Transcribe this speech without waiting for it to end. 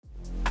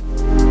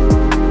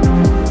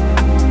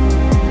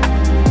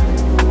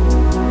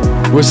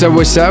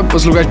What's up,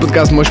 posloucháš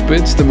podcast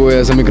Moshpit, s tebou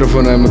je za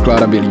mikrofonem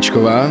Klára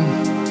Bělíčková.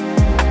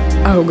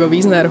 A Hugo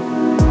Vízner.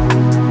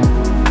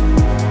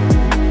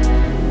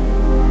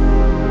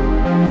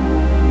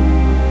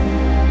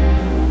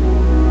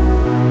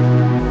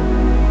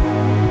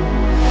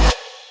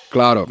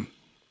 Kláro,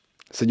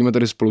 sedíme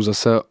tady spolu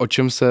zase, o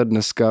čem se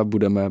dneska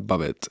budeme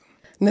bavit?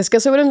 Dneska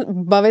se budeme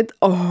bavit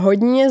o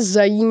hodně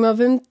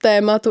zajímavém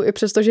tématu, i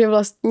přestože je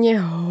vlastně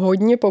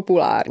hodně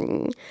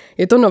populární.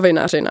 Je to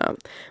novinařina.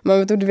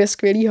 Máme tu dvě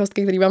skvělé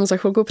hostky, které vám za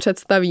chvilku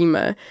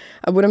představíme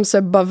a budeme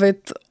se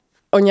bavit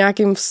o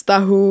nějakém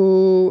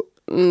vztahu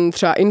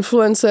třeba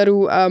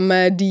influencerů a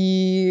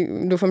médií.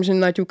 Doufám, že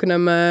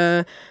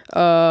naťukneme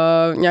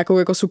nějakou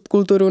jako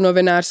subkulturu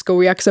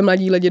novinářskou, jak se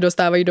mladí lidi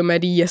dostávají do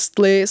médií,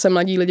 jestli se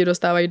mladí lidi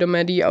dostávají do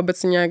médií a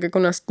obecně nějak jako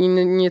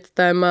nastínit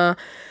téma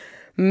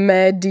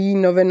médií,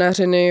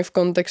 novinařiny v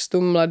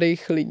kontextu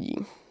mladých lidí.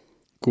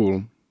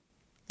 Cool.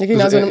 Jaký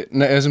názor?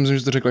 Ne, já si myslím,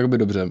 že to řekla jakoby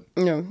dobře.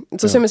 Jo.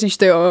 Co si myslíš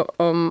ty o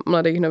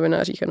mladých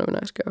novinářích a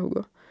novinářkách,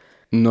 Hugo?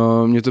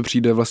 No, mně to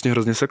přijde vlastně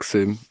hrozně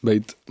sexy,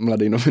 být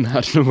mladý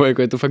novinář, nebo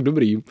jako je to fakt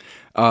dobrý.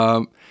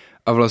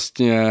 A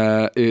vlastně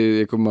i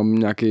jako mám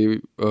nějaký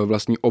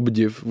vlastní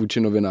obdiv vůči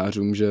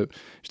novinářům, že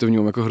to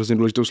vnímám jako hrozně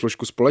důležitou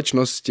složku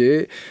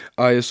společnosti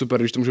a je super,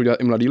 když to můžou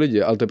dělat i mladí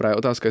lidi, ale to je právě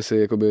otázka,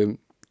 jestli jakoby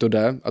to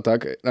jde a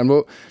tak.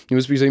 Nebo mě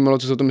by spíš zajímalo,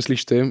 co se o to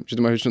myslíš ty, že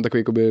to máš většinou takový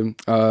jakoby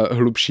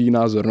hlubší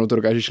názor, no to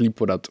dokážeš líp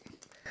podat.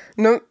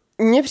 No,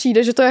 mně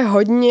přijde, že to je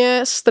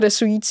hodně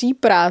stresující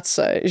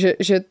práce,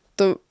 že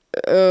to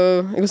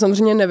jako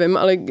samozřejmě nevím,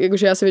 ale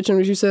jakože já si většinou,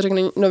 když se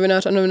řekne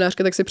novinář a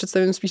novinářka, tak si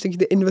představím spíš taky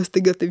ty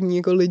investigativní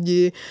jako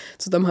lidi,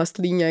 co tam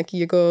hastlí nějaký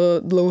jako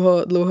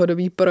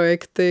dlouhodobý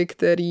projekty,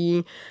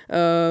 který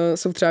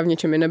jsou třeba v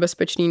něčem i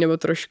nebezpečný nebo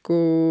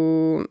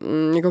trošku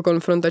jako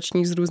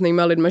konfrontační s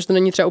různýma lidma, že to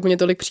není třeba úplně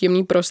tolik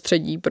příjemný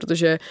prostředí,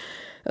 protože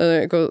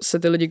jako se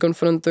ty lidi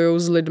konfrontujou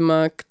s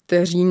lidma,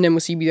 kteří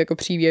nemusí být jako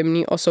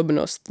příjemný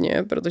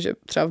osobnostně, protože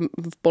třeba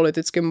v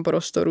politickém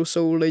prostoru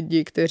jsou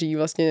lidi, kteří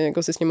vlastně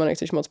jako si s nima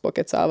nechceš moc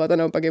pokecávat a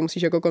naopak je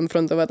musíš jako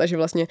konfrontovat a že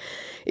vlastně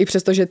i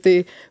přesto, že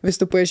ty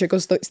vystupuješ jako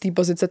z té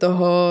pozice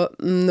toho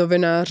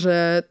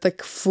novináře,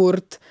 tak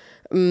furt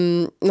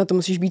na to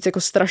musíš být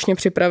jako strašně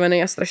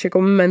připravený a strašně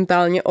jako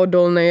mentálně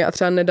odolný a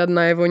třeba nedat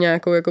najevo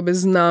nějakou jakoby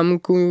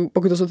známku,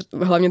 pokud to jsou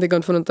hlavně ty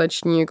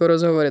konfrontační jako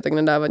rozhovory, tak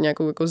nedávat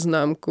nějakou jako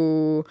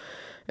známku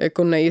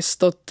jako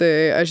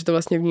nejistoty a že to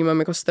vlastně vnímám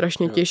jako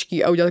strašně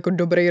těžký a udělat jako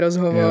dobrý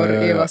rozhovor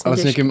je vlastně ale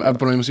těžký. s někým, a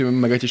pro mě musí být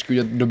mega těžký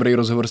udělat dobrý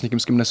rozhovor s někým,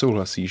 s kým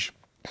nesouhlasíš.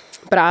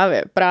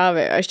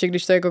 Právě. A ještě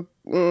když to jako,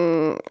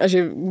 a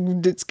že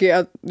vždycky,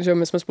 a že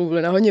my jsme spolu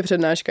byli na hodně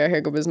přednáškách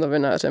jakoby s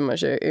novinářem a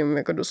že jim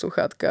jako do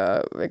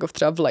sluchátka, jako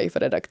třeba v live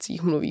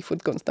redakcích mluví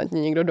furt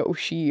konstantně někdo do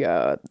uší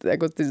a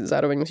jako ty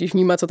zároveň musíš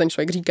vnímat, co ten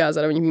člověk říká,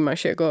 zároveň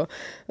vnímáš jako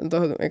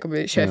toho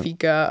jakoby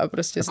šéfíka a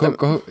prostě...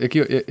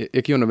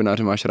 Jakýho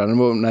novináře máš rád?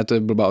 Nebo ne, to je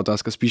blbá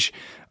otázka, spíš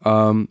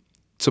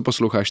co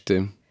posloucháš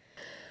ty?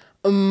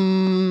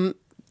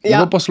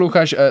 Nebo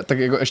posloucháš, tak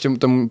jako ještě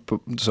tomu, to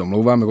se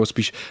omlouvám, jako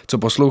spíš, co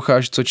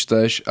posloucháš, co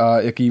čteš a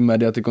jaký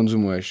média ty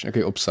konzumuješ,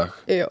 jaký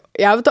obsah? Jo,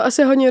 já to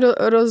asi hodně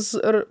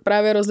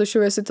právě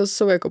rozlišuji, jestli to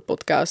jsou jako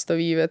podcastové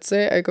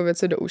věci a jako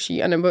věci do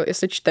uší, anebo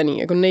jestli čtený,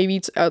 jako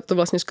nejvíc, a to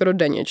vlastně skoro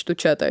denně čtu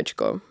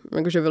ČTčko,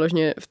 jakože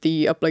vyloženě v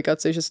té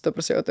aplikaci, že si to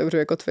prostě otevřu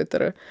jako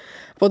Twitter.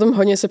 Potom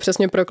hodně se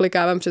přesně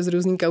proklikávám přes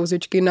různý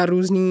kauzičky na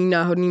různý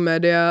náhodný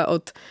média,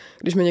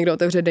 když mi někdo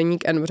otevře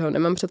deník N, protože ho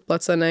nemám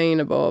předplacený,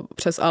 nebo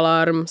přes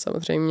Alarm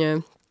samozřejmě.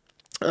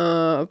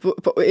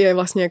 Je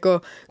vlastně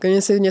jako,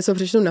 když si něco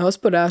přečtu na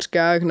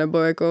Hospodářkách, nebo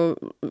jako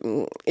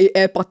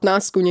i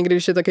E15, někdy,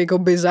 když je taky jako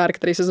bizar,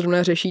 který se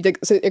zrovna řeší, tak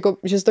si, jako,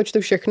 že si to čtu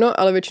všechno,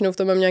 ale většinou v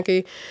tom mám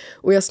nějaký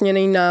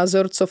ujasněný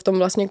názor, co v tom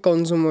vlastně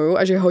konzumuju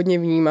a že hodně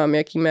vnímám,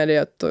 jaký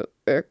média to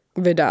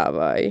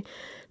vydávají.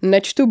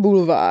 Nečtu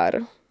bulvár,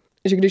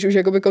 že když už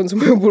jakoby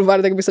konzumuju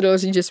bulvár, tak by se dalo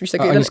říct, že spíš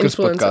taky ten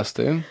influencer.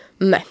 Podcasty?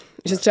 Ne,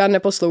 že třeba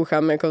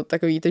neposlouchám jako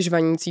takový ty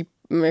žvanící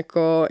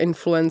jako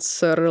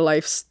influencer,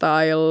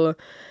 lifestyle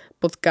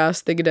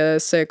podcasty, kde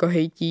se jako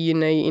hejtí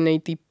jiný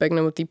týpek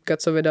nebo týpka,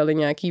 co vydali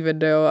nějaký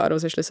video a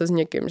rozešli se s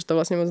někým, že to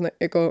vlastně moc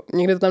jako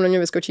někde to tam na mě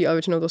vyskočí, ale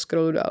většinou to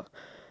scrollu dál.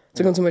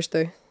 Co konzumuješ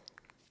ty?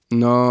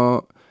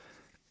 No,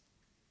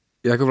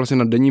 jako vlastně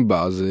na denní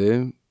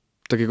bázi,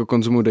 tak jako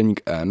konzumuju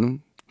deník N,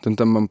 ten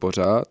tam mám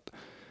pořád.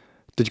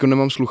 Teďko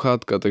nemám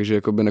sluchátka, takže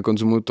jakoby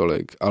nekonzumuju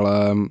tolik,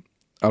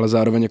 ale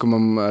zároveň jako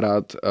mám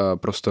rád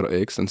Prostor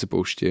X, ten si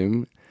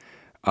pouštím.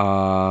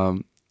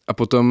 A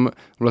potom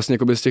vlastně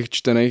jakoby z těch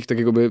čtených,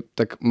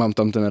 tak mám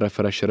tam ten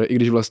refresher, i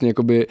když vlastně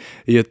jakoby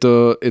je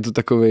to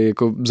takový,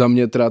 jako za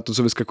mě teda to,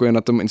 co vyskakuje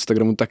na tom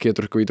Instagramu, tak je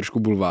trošku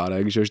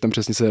bulvárek, že tam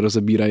přesně se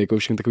rozebírají jako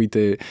všechny takový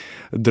ty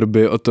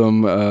drby o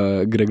tom,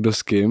 kde kdo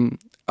s kým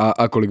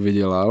a kolik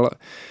vydělal.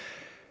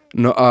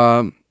 No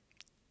a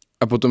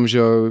potom,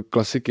 že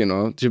klasiky,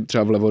 no, že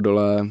třeba vlevo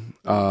dole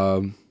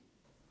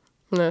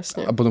No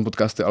jasně. A potom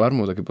podcasty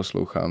Alarmu taky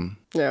poslouchám.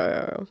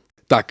 Jo.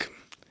 Tak,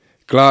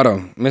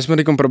 Kláro, my jsme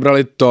teďkom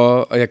probrali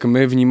to, jak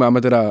my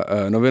vnímáme teda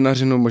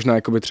novinařinu, možná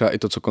jakoby třeba i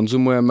to, co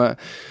konzumujeme,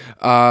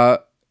 a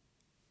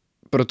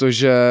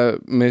protože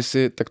my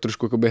si tak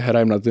trošku jakoby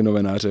hrajeme na ty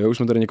novináře. Už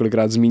jsme tady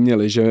několikrát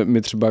zmínili, že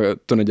my třeba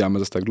to neděláme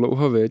zase tak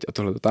dlouho, viď? A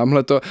tohleto,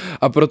 tamhleto.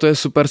 A proto je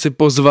super si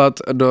pozvat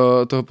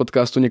do toho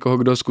podcastu někoho,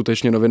 kdo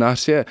skutečně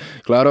novinář je.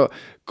 Kláro,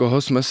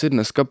 koho jsme si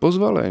dneska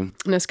pozvali?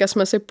 Dneska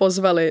jsme si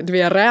pozvali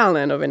 2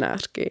 reálné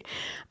novinářky.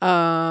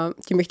 A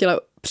tím bych chtěla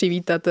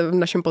přivítat v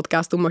našem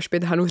podcastu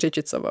Moshpit Hanu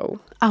Řičicovou.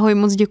 Ahoj,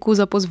 moc děkuju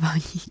za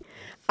pozvání.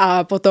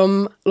 A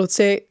potom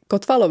Lucii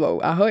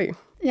Kotvalovou. Ahoj.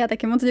 Já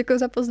taky moc děkuji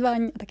za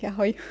pozvání a taky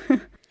ahoj.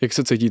 Jak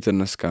se cítíte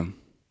dneska?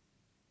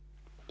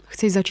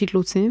 Chceš začít,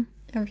 Luci?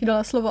 Já bych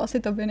dala slovo asi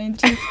tobě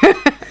nejdřív.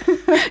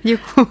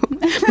 Děkuju.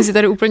 My si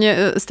tady úplně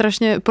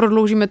strašně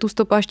prodloužíme tu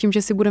stopáž tím,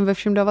 že si budeme ve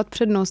všem dávat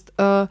přednost.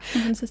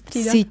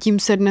 Cítím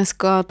se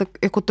dneska tak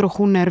jako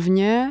trochu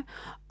nervně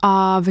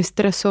a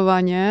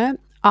vystresovaně,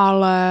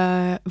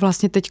 ale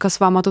vlastně teďka s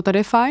váma to tady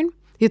je fajn.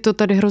 Je to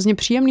tady hrozně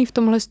příjemný v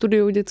tomhle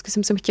studiu, vždycky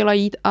jsem sem chtěla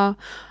jít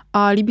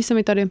a líbí se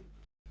mi tady.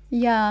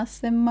 Já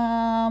se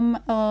mám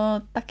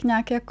tak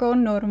nějak jako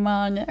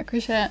normálně,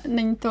 jakože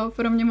není to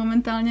pro mě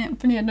momentálně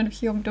úplně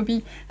jednoduchý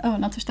období,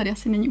 na což tady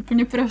asi není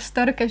úplně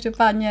prostor,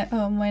 každopádně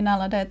moje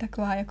nálada je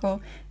taková jako,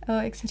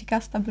 jak se říká,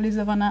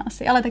 stabilizovaná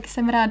asi, ale taky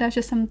jsem ráda,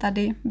 že jsem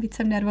tady, víc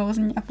jsem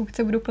nervózní a pokud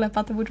se budu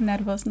klepat a budu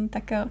nervózní,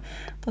 tak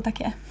to tak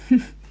je.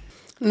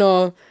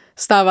 No,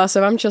 stává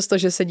se vám často,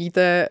 že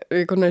sedíte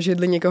jako na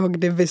židli někoho,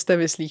 kdy vy jste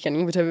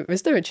vyslíchaný, protože vy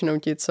jste většinou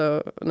ti,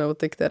 nebo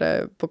ty,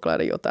 které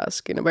pokládají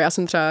otázky. Nebo já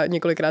jsem třeba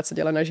několikrát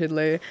seděla na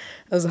židli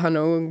s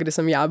Hanou, kdy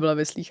jsem já byla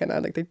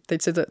vyslíchaná, tak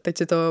teď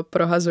si to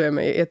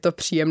prohazujeme. Je to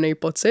příjemný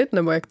pocit,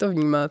 nebo jak to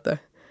vnímáte?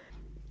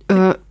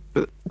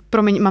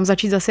 Promiň, mám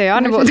začít zase já?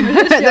 Nebo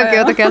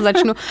tak já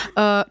začnu.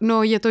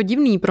 No, je to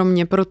divný pro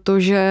mě,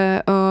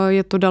 protože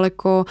je to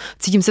daleko,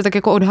 cítím se tak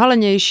jako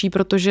odhalenější,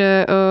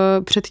 protože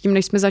předtím,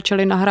 než jsme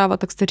začali nahrávat,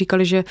 tak jste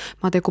říkali, že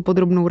máte jako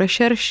podrobnou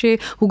rešerši.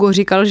 Hugo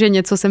říkal, že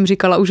něco jsem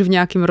říkala už v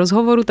nějakém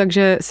rozhovoru,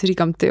 takže si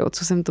říkám, tyjo,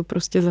 co jsem to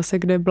prostě zase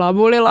kde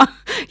blábolila.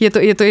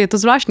 Je to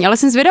zvláštní, ale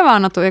jsem zvědavá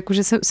na to,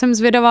 jakože jsem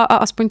zvědavá a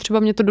aspoň třeba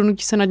mě to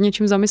donutí se nad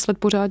něčím zamyslet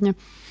pořádně.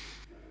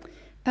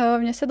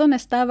 Mně se to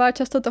nestává,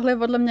 často tohle je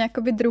podle mě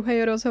jakoby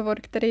druhý rozhovor,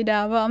 který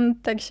dávám,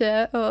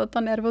 takže ta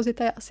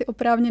nervozita je asi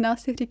oprávněná,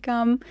 si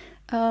říkám.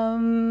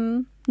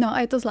 No a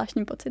je to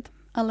zvláštní pocit,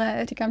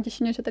 ale říkám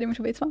těší mě, že tady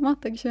můžu být s váma,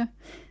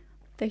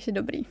 takže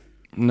dobrý.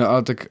 No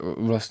a tak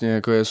vlastně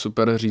jako je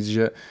super říct,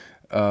 že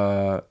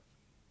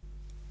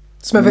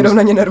jsme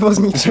vyrovnaně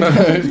nervózní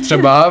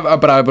třeba a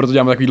právě proto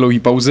děláme takový dlouhý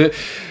pauzy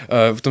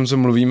v tom, co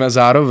mluvíme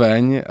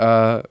zároveň.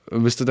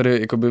 Vy jste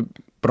tady jakoby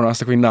pro nás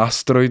takový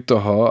nástroj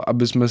toho,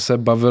 aby jsme se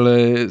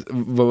bavili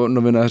o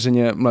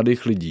novinářině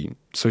mladých lidí,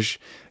 což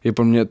je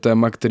pro mě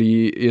téma,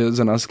 který je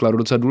za nás, Kláru,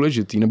 docela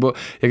důležitý. Nebo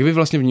jak vy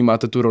vlastně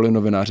vnímáte tu roli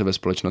novináře ve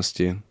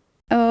společnosti?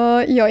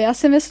 Jo, já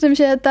si myslím,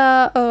 že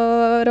ta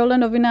role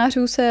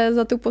novinářů se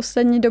za tu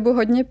poslední dobu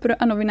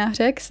a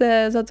novinářek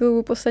se za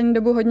tu poslední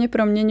dobu hodně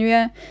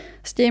proměňuje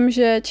s tím,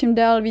 že čím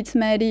dál víc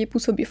médií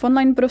působí v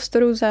online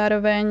prostoru,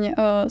 zároveň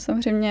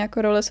samozřejmě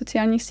jako role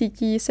sociálních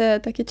sítí se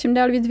taky čím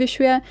dál víc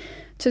zvyšuje,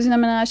 což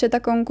znamená, že ta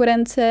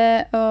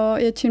konkurence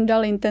je čím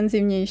dál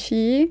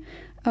intenzivnější,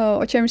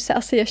 o čemž se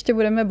asi ještě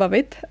budeme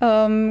bavit.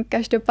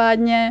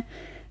 Každopádně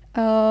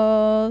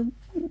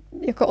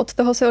jako od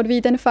toho se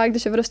odvíjí ten fakt,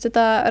 že prostě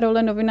ta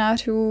role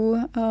novinářů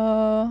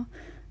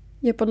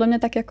je podle mě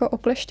tak jako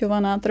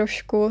oklešťovaná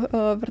trošku,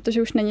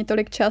 protože už není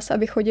tolik čas,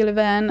 aby chodili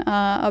ven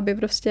a aby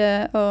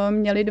prostě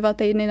měli 2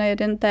 týdny na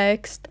jeden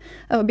text.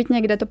 Byť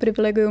někde to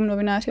privilegium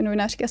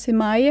novinářky asi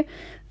mají.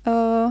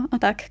 A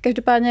tak,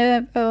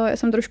 každopádně já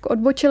jsem trošku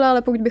odbočila,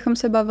 ale pokud bychom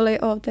se bavili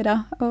o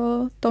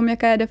tom,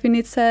 jaká je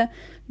definice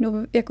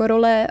jako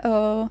role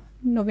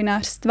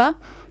novinářstva,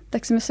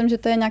 tak si myslím, že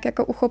to je nějak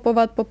jako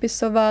uchopovat,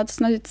 popisovat,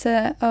 snažit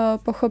se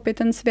pochopit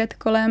ten svět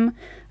kolem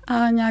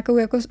a nějakou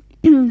jako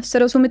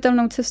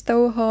srozumitelnou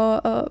cestou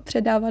ho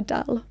předávat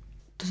dál.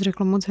 To jsi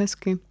řekla moc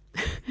hezky.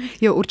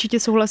 Jo, určitě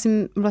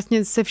souhlasím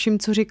vlastně se vším,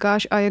 co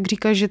říkáš a jak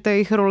říkáš, že ta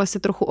jejich role se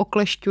trochu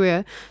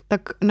oklešťuje,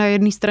 tak na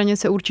jedné straně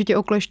se určitě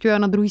oklešťuje a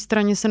na druhé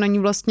straně se na ní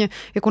vlastně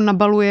jako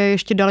nabaluje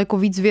ještě daleko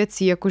víc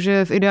věcí,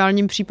 jakože v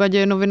ideálním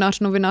případě novinář,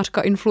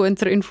 novinářka,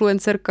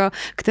 influencerka,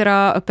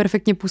 která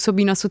perfektně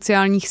působí na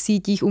sociálních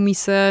sítích, umí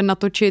se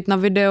natočit na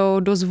video,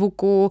 do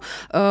zvuku,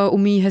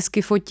 umí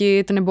hezky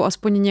fotit nebo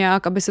aspoň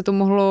nějak, aby se to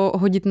mohlo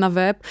hodit na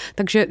web,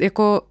 takže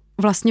jako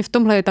vlastně v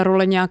tomhle je ta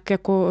role nějak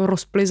jako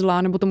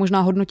rozplyzlá, nebo to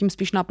možná hodnotím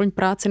spíš náplň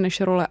práce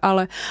než role,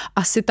 ale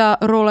asi ta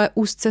role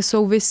úzce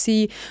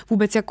souvisí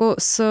vůbec jako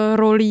s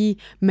rolí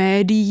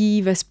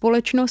médií ve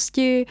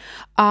společnosti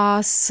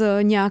a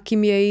s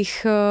nějakým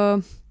jejich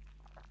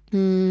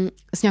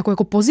s nějakou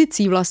jako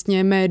pozicí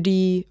vlastně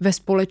médií ve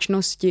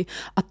společnosti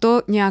a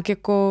to nějak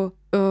jako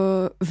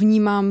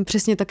vnímám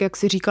přesně tak, jak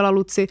si říkala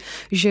Luci,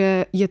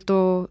 že je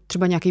to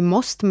třeba nějaký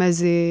most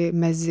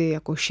mezi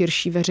jako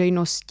širší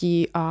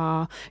veřejností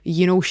a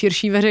jinou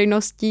širší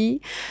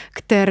veřejností,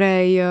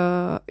 který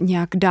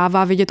nějak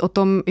dává vědět o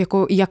tom,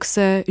 jako jak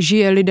se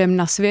žije lidem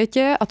na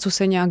světě a co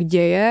se nějak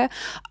děje,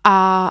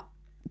 a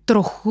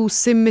trochu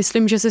si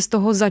myslím, že se z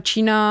toho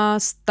začíná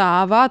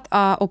stávat,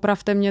 a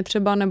opravte mě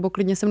třeba, nebo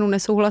klidně se mnou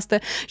nesouhlaste,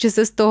 že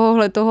se z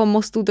toho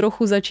mostu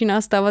trochu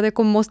začíná stávat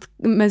jako most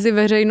mezi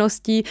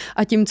veřejností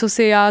a tím, co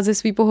si já ze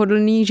svý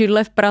pohodlný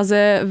židle v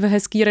Praze v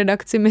hezký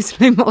redakci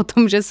myslím o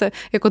tom, že se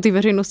jako ty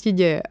veřejnosti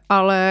děje.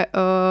 Ale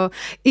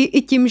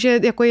i tím, že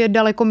jako je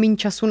daleko méně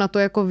času na to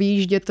jako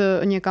vyjíždět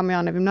někam,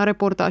 já nevím, na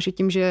reportáži,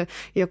 tím, že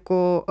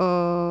jako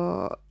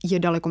je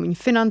daleko méně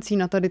financí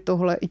na tady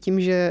tohle, i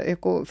tím, že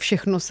jako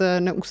všechno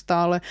se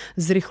neustále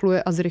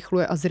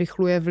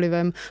zrychluje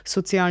vlivem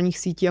sociálních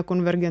sítí a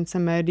konvergence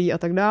médií a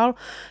tak dál,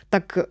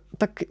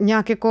 tak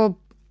nějak jako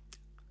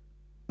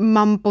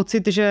mám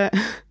pocit, že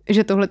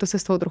tohle to se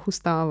z toho trochu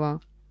stává.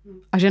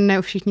 A že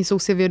ne všichni jsou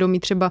si vědomí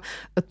třeba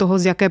toho,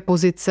 z jaké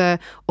pozice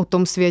o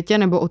tom světě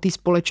nebo o té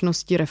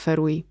společnosti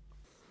referují.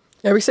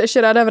 Já bych se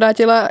ještě ráda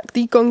vrátila k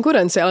té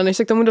konkurenci, ale než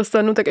se k tomu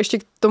dostanu, tak ještě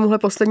k tomuhle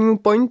poslednímu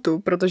pointu,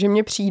 protože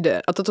mně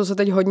přijde, a to, co se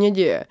teď hodně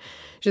děje,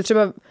 že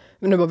třeba,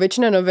 nebo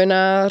většina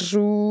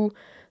novinářů,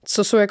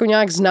 co jsou jako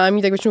nějak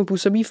známí, tak většinou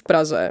působí v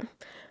Praze.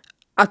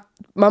 A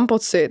mám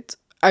pocit,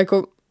 a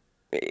jako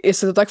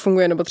jestli to tak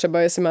funguje, nebo třeba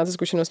jestli máte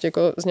zkušenosti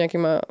jako s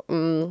nějakýma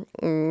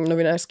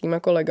novinářskýma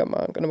kolegama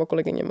nebo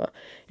kolegyněma,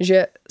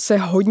 že se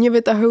hodně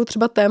vytahují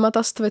třeba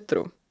témata z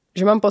Twitteru.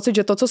 Že mám pocit,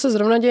 že to, co se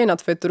zrovna děje na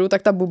Twitteru,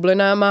 tak ta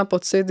bublina má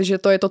pocit, že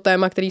to je to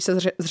téma, který se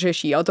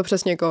řeší. Ale to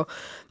přesně jako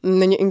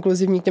není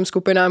inkluzivní k těm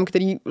skupinám,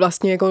 který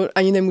vlastně jako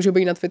ani nemůžou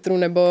být na Twitteru,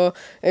 nebo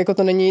jako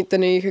to není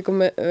ten jejich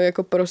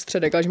jako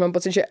prostředek. Ale že mám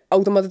pocit, že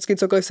automaticky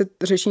cokoliv se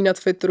řeší na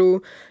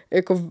Twitteru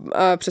jako,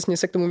 a přesně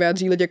se k tomu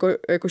vyjádří lidi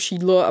jako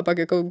šídlo a pak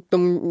jako k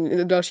tomu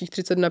dalších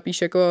 30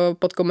 napíše jako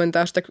pod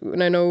komentář, tak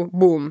najednou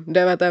boom,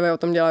 DVTV o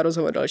tom dělá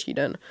rozhovor další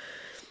den.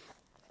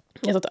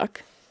 Je to tak?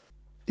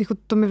 Jako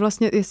to mi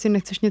vlastně, jestli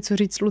nechceš něco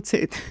říct,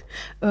 Luci.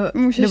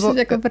 Můžeš říct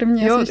jako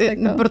první,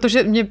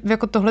 protože mě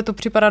jako tohle to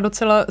připadá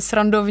docela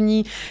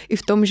srandovní i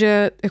v tom,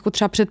 že jako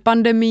třeba před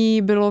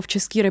pandemií bylo v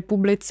České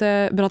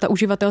republice, byla ta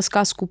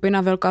uživatelská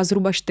skupina velká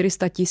zhruba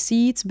 400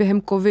 000,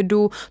 během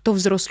covidu to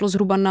vzrostlo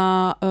zhruba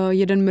na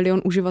 1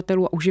 milion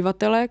uživatelů a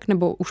uživatelek,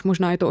 nebo už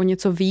možná je to o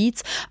něco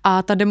víc,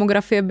 a ta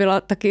demografie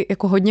byla taky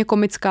jako hodně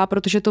komická,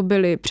 protože to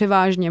byli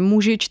převážně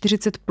muži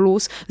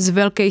 40+ z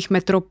velkých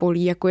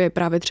metropolí, jako je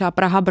právě třeba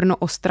Praha, Brno,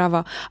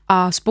 Ostrava,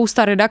 a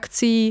spousta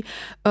redakcí,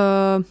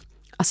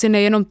 asi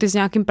nejenom ty s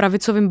nějakým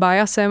pravicovým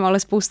biasem, ale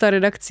spousta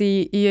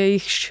redakcí,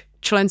 jejichž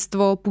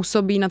členstvo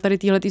působí na tady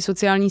téhletý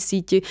sociální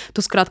síti,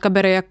 to zkrátka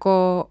bere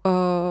jako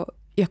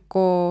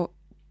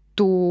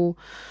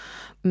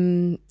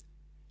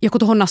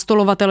toho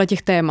nastolovatele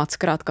těch témat,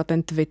 zkrátka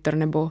ten Twitter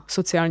nebo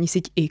sociální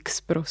síť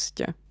X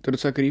prostě. To je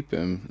docela creepy,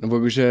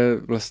 nebo že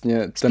vlastně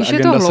ten spíš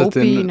agenda je to hloupý,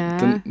 setting,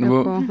 ne? nebo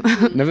jako.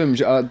 nevím,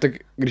 že ale tak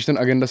když ten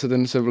agenda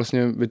setting se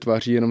vlastně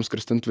vytváří jenom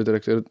skrz ten Twitter,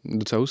 tak to je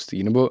docela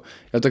hustý, nebo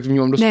já tak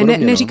vnímám dost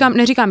podobně.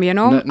 Neříkám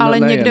jenom, ale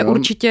někde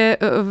jenom.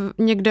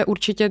 někde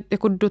určitě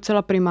jako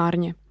docela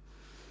primárně.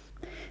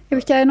 Já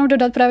bych chtěla jenom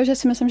dodat právě, že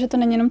si myslím, že to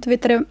není jenom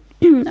Twitter,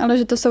 ale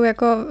že to jsou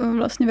jako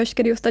vlastně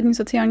veškeré ostatní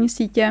sociální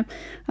sítě.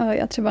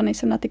 Já třeba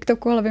nejsem na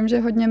TikToku, ale vím, že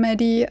hodně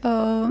médií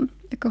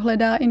jako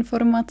hledá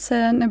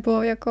informace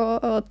nebo jako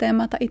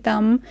témata i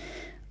tam.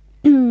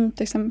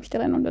 Tak jsem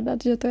chtěla jenom dodat,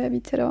 že to je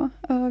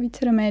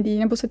vícero médií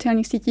nebo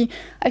sociálních sítí.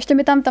 A ještě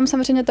mi tam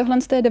samozřejmě tohle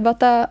je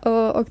debata,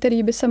 o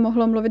který by se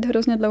mohlo mluvit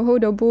hrozně dlouhou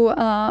dobu,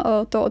 a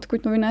to,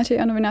 odkud novináři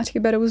a novinářky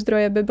berou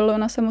zdroje, by bylo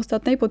na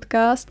samostatný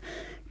podcast.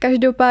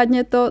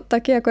 Každopádně to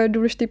taky jako je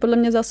důležité podle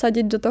mě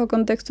zasadit do toho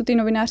kontextu té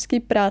novinářské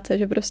práce,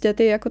 že prostě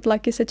ty jako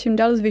tlaky se čím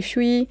dál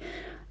zvyšují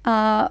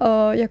a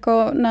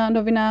jako na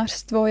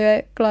novinářstvo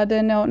je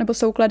kladeno, nebo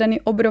jsou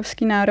kladeny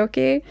obrovský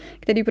nároky,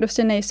 které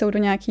prostě nejsou do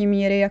nějaký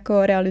míry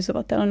jako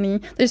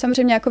realizovatelný. Takže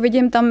samozřejmě jako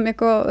vidím tam,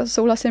 jako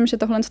souhlasím, že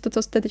tohle,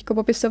 co jste teď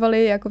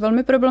popisovali, je jako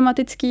velmi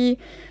problematický.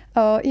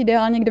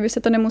 Ideálně, kdyby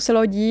se to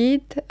nemuselo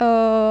dít,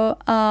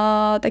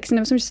 a tak si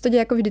nemyslím, že se to děje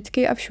jako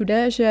vždycky a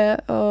všude, že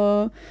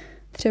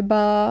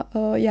třeba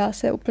já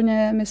se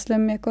úplně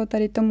myslím jako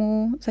tady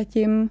tomu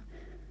zatím,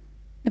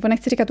 nebo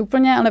nechci říkat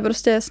úplně, ale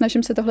prostě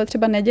snažím se tohle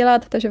třeba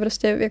nedělat, takže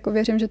prostě jako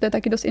věřím, že to je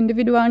taky dost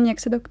individuální, jak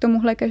se to k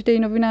tomuhle každý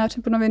novinář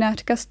nebo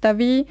novinářka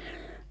staví.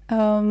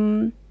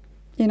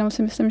 Jenom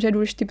si myslím, že je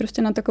důležité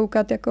prostě na to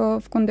koukat jako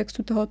v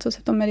kontextu toho, co se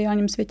v tom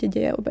mediálním světě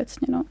děje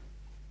obecně. No.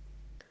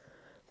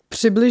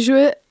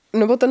 Přibližuje,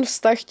 nebo ten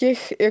vztah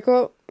těch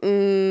jako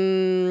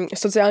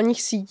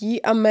sociálních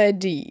sítí a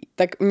médií,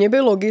 tak mě by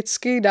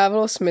logicky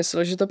dávalo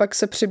smysl, že to pak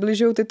se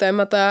přibližují ty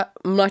témata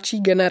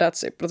mladší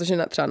generaci, protože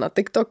třeba na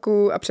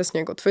TikToku a přesně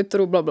jako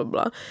Twitteru,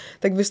 blablabla,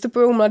 tak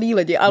vystupují mladí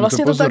lidi. A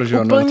vlastně to, pozor, tak že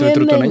úplně na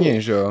Twitteru není. To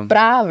není, že jo?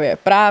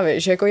 Právě,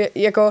 že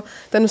jako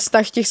ten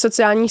vztah těch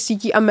sociálních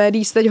sítí a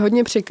médií se teď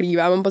hodně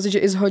překrývá. Mám pocit, že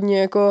i z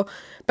hodně jako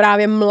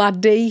právě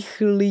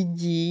mladých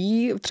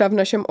lidí, třeba v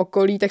našem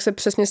okolí, tak se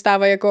přesně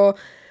stávají jako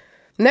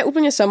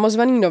neúplně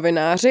samozvaný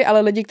novináři,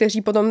 ale lidi,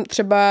 kteří potom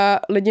třeba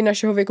lidi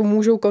našeho věku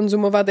můžou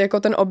konzumovat jako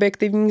ten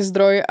objektivní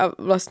zdroj a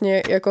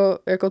vlastně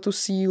jako tu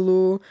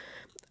sílu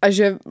a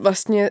že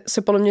vlastně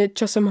se podle mě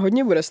časem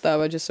hodně bude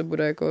stávat, že se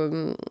bude jako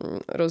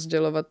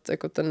rozdělovat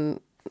jako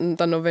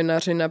ta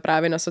novinařina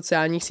právě na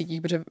sociálních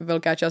sítích, protože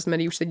velká část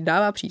médií už teď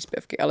dává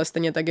příspěvky, ale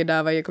stejně tak je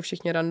dávají jako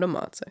všichni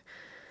randomáci.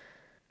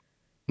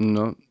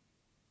 No,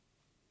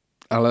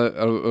 ale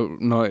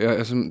no,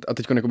 já jsem, a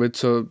teďko jakoby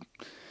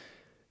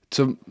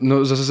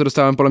no zase se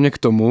dostávám podle mě k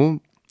tomu,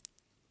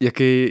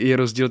 jaký je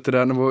rozdíl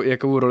teda, nebo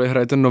jakou roli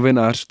hraje ten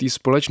novinář v té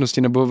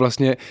společnosti, nebo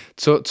vlastně,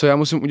 co já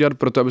musím udělat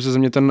pro to, aby se ze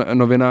mě ten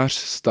novinář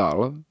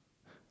stal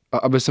a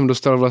aby jsem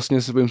dostal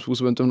vlastně svým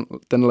způsobem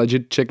ten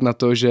legit check na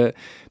to, že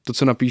to,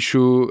 co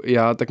napíšu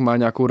já, tak má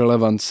nějakou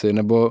relevanci,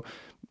 nebo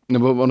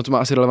ono to má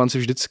asi relevanci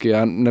vždycky,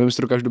 já nevím, jestli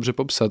to dokážu dobře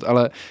popsat,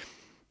 ale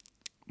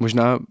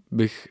možná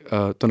bych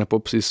to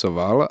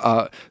nepopsisoval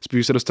a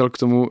spíš se dostal k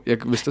tomu,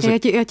 jak vy jste se...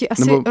 Já ti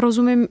asi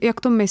rozumím,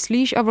 jak to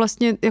myslíš a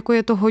vlastně jako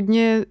je to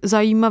hodně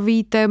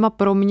zajímavý téma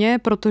pro mě,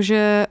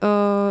 protože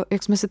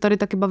jak jsme se tady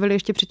taky bavili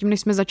ještě předtím, než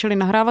jsme začali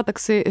nahrávat, tak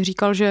si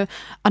říkal, že,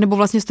 anebo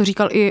vlastně jsi to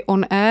říkal i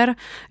on air,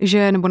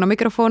 že, nebo na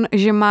mikrofon,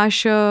 že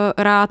máš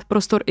rád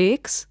Prostor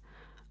X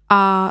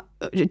a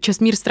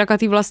Čestmír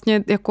Strakatý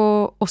vlastně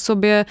jako o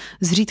sobě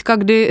zřídka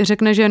kdy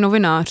řekne, že je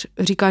novinář.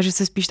 Říká, že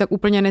se spíš tak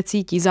úplně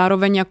necítí.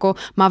 Zároveň jako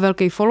má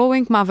velký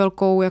following, má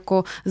velkou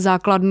jako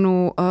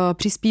základnu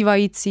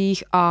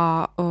přispívajících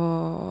a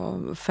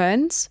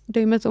fans,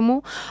 dejme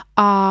tomu.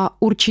 A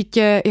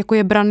určitě jako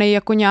je braný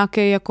jako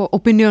nějaký jako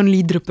opinion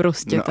leader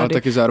prostě no, tady. Ale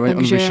taky zároveň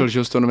on vyšel,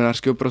 že z toho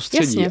novinářského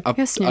prostředí.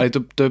 Jasně. Ale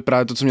to je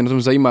právě to, co mě na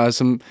tom zajímá.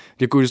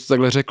 Děkuji, že jsi to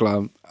takhle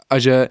řekla. A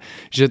že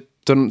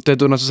to je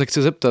to, na co se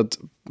chci zeptat,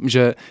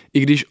 že i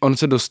když on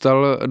se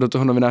dostal do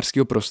toho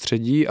novinářského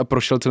prostředí a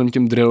prošel celým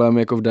tím drillem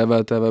jako v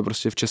DVTV,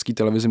 prostě v České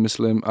televizi,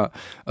 myslím,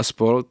 a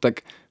spol, tak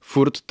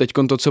furt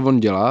teďkon to, co on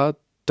dělá,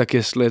 tak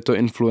jestli je to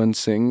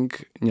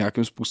influencing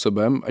nějakým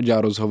způsobem a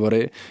dělá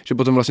rozhovory, že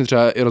potom vlastně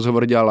třeba i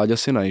rozhovory dělá Láďa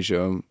Sinaj, že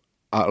jo?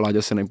 A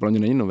Láďa Sinaj plně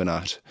není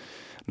novinář.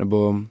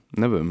 Nebo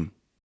nevím.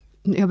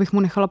 Já bych mu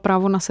nechala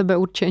právo na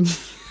sebeurčení.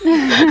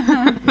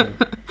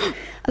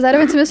 A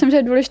zároveň si myslím, že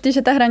je důležité,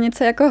 že ta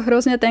hranice je jako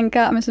hrozně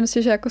tenká a myslím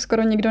si, že jako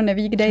skoro nikdo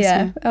neví, kde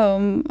je.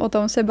 O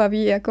tom se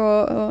baví jako,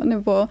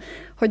 nebo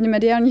hodně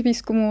mediálních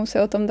výzkumů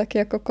se o tom taky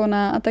jako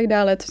koná a tak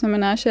dále. To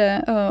znamená, že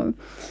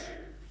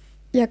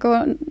jako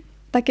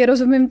taky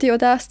rozumím té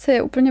otázce,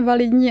 je úplně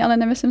validní, ale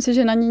nemyslím si,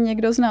 že na ní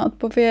někdo zná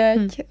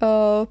odpověď,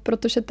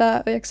 protože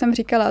jak jsem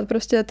říkala,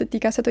 prostě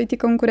týká se to i ty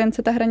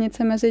konkurence, ta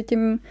hranice mezi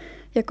tím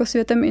jako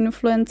světem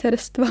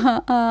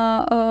influencerstva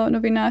a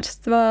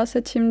novinářstva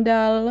se čím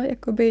dál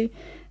jakoby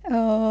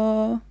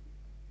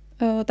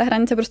ta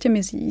hranice prostě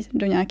mizí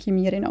do nějaký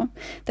míry, no.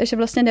 Takže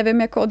vlastně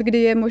nevím, jako od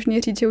kdy je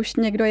možné říct, že už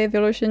někdo je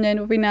vyloženě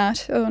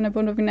novinář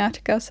nebo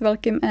novinářka s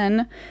velkým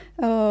N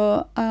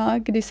a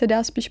kdy se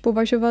dá spíš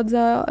považovat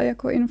za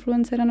jako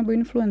influencera nebo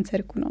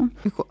influencerku, no.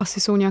 Jako asi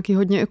jsou nějaký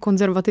hodně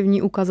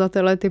konzervativní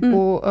ukazatele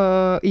typu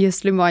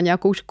jestli má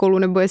nějakou školu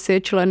nebo jestli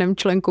je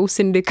členkou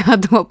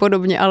syndikátu a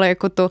podobně, ale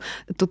jako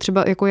to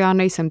třeba jako já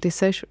nejsem. Ty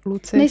seš,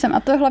 Luci? Nejsem a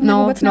to hlavně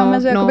vůbec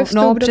neomezuje jakoby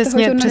vstup do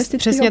toho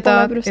žurnalistického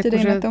pole, prostě jako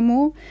dejme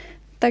tomu.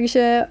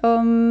 Takže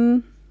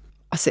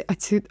asi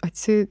ať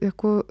si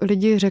jako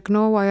lidi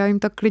řeknou a já jim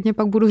tak klidně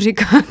pak budu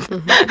říkat.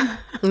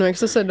 No jak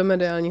jste se do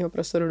mediálního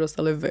prostoru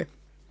dostali vy?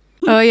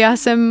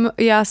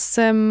 Já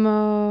jsem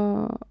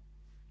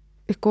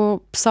jako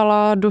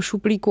psala do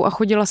šuplíku a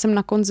chodila jsem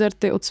na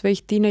koncerty od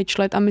svých teenage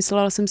let a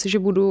myslela jsem si, že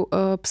budu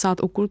psát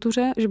o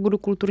kultuře, že budu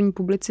kulturní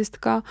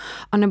publicistka,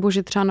 anebo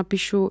že třeba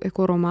napíšu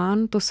jako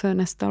román, to se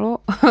nestalo.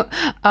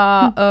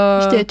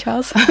 Ještě je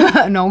čas.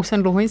 No, už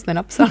jsem dlouho nic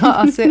nenapsala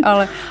asi,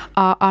 ale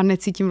a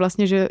necítím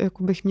vlastně, že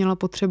jako bych měla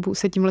potřebu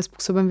se tímhle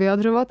způsobem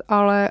vyjadřovat,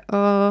 ale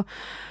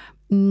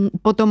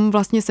potom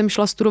vlastně jsem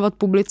šla studovat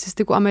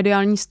publicistiku a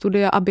mediální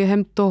studia a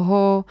během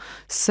toho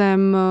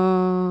jsem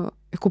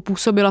jako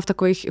působila v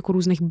takových jako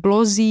různých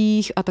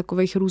blozích a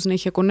takových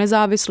různých jako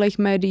nezávislých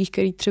médiích,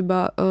 který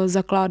třeba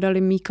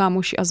zakládali mý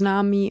kámoši a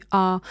známí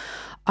a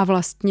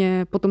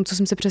vlastně potom, co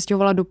jsem se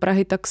přestěhovala do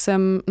Prahy, tak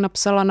jsem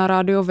napsala na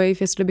Radio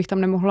Wave, jestli bych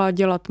tam nemohla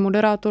dělat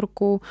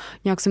moderátorku.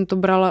 Nějak jsem to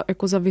brala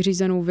jako za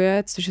vyřízenou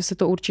věc, že se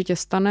to určitě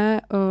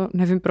stane,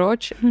 nevím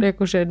proč,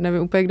 jakože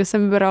nevím úplně, kde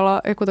jsem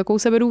vybrala jako takovou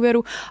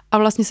sebedůvěru a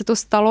vlastně se to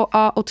stalo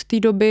a od té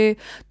doby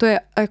to je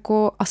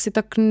jako asi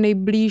tak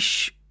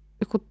nejblíž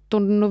jako to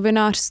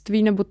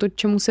novinářství nebo to,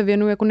 čemu se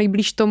věnuju, jako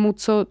nejblíž tomu,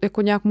 co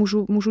jako nějak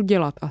můžu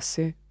dělat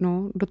asi.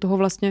 No, do toho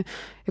vlastně,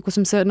 jako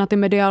jsem se na ty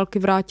mediálky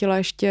vrátila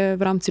ještě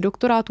v rámci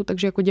doktorátu,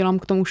 takže jako dělám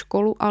k tomu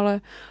školu,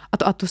 ale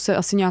a to se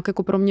asi nějak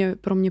jako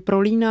pro mě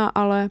prolíná,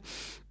 ale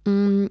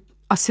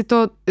asi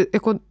to,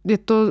 jako je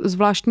to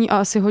zvláštní a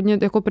asi hodně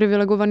jako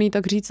privilegovaný,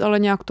 tak říct, ale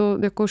nějak to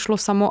jako šlo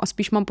samo a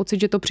spíš mám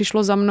pocit, že to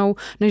přišlo za mnou,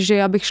 než že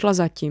já bych šla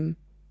za tím.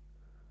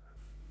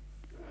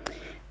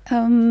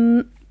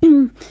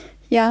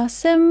 Já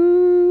jsem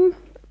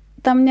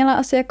tam měla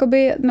asi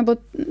jakoby,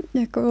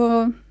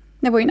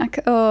 nebo jinak.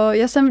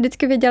 Já jsem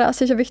vždycky věděla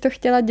asi, že bych to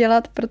chtěla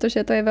dělat,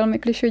 protože to je velmi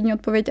klišoidní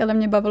odpověď, ale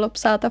mě bavilo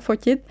psát a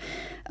fotit.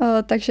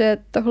 Takže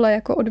tohle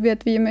jako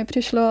odvětví mi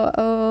přišlo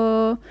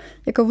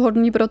jako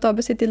vhodný pro to,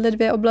 aby si tyhle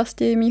dvě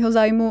oblasti mýho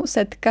zájmu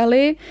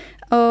setkaly.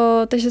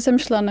 Takže jsem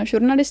šla na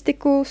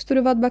žurnalistiku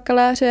studovat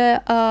bakaláře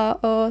a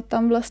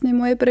tam vlastně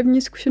moje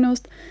první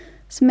zkušenost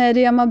s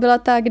médiama byla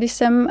ta, když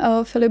jsem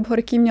Filip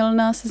Horký měl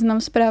na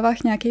Seznam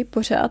Zprávách nějaký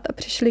pořad a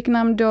přišli k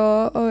nám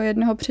do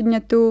jednoho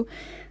předmětu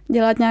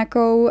dělat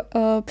nějakou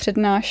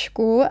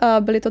přednášku a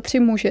byli to 3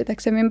 muži,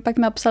 tak jsem jim pak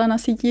napsala na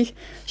sítích,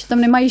 že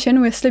tam nemají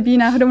ženu, jestli by ji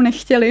náhodou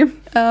nechtěli.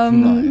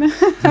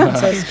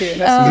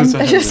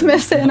 Takže jsme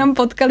se jenom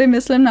potkali,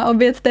 myslím, na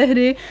oběd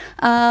tehdy,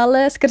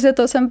 ale skrze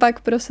to jsem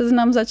pak pro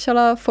Seznam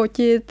začala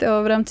fotit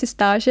v rámci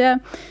stáže,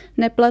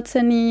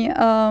 neplacený,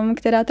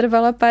 která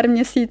trvala pár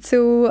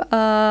měsíců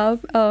a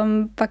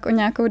pak o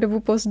nějakou dobu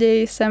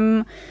později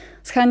jsem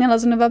scháněla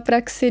znova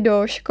praxi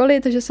do školy,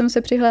 takže jsem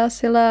se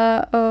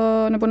přihlásila,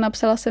 nebo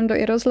napsala jsem do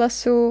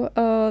iRozhlasu,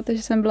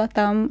 takže jsem byla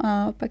tam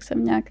a pak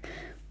jsem nějak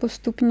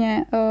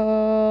postupně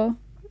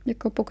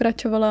jako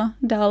pokračovala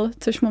dál,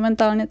 což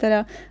momentálně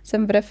teda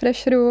jsem v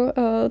Refresheru,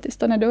 ty jsi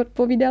to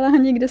nedopovídala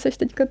ani, kde seš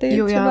teďko ty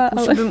jo, třeba. Já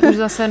působím už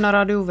zase na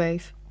rádiu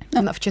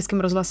Wave, v Českém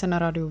rozhlase na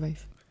rádiu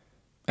Wave.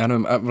 Já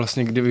nevím, a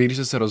vlastně když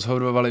jste se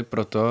rozhodovali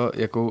pro to,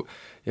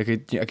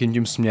 jakým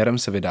tím směrem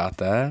se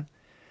vydáte,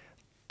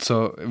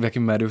 v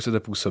jakém médiu chcete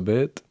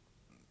působit,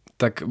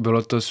 tak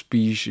bylo to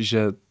spíš,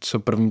 že co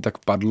první tak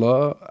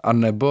padlo,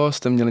 anebo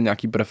jste měli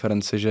nějaký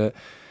preference, že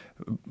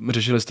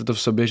řešili jste to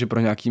v sobě, že pro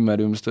nějaký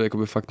médium jste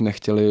jakoby fakt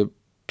nechtěli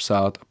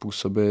psát a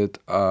působit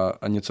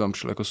a něco vám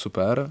přišlo jako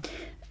super?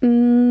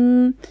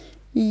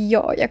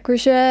 Jo,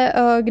 jakože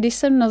když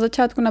jsem na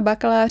začátku na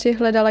bakaláři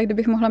hledala, kde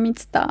bych mohla mít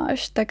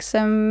stáž, tak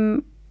jsem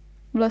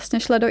vlastně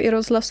šla do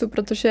iRozhlasu,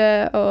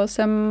 protože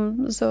jsem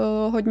z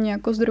hodně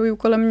jako zdrojů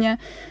kolem mě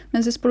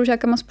mezi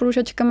spolužákama a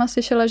spolužačkama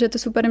slyšela, že je to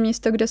super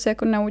místo, kde se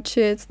jako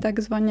naučit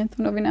takzvaně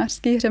to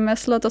novinářské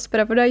řemeslo, to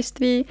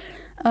zpravodajství.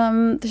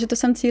 Takže to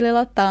jsem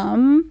cílila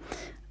tam.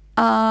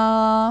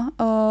 A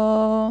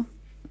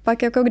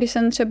pak jako když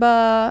jsem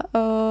třeba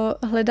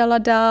hledala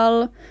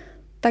dál,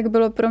 tak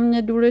bylo pro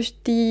mě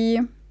důležitý.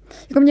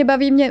 Jako mě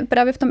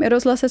právě v tom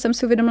iRozhlase jsem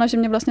si uvědomila, že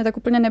mě vlastně tak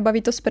úplně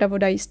nebaví to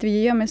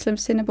zpravodajství a myslím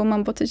si, nebo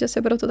mám pocit, že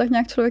se proto tak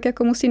nějak člověk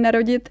jako musí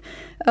narodit,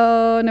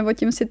 nebo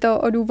tím si to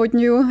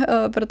odůvodňuju,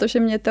 protože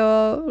mě to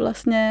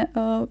vlastně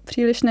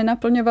příliš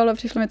nenaplňovalo,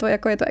 přišlo mi to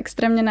jako je to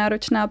extrémně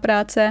náročná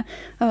práce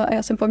a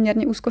já jsem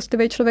poměrně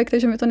úzkostlivý člověk,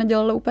 takže mi to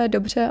nedělalo úplně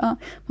dobře a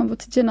mám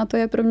pocit, že na to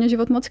je pro mě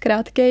život moc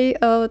krátkej,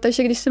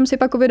 takže když jsem si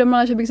pak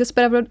uvědomila, že bych ze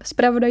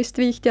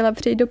zpravodajství chtěla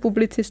přejít do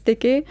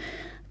publicistiky,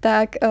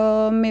 tak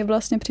mi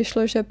vlastně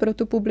přišlo, že pro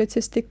tu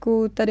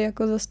publicistiku tady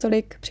jako za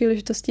stolik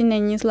příležitostí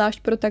není,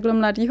 zvlášť pro takhle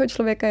mladýho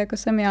člověka, jako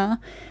jsem já,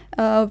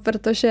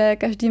 protože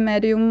každý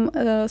médium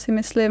si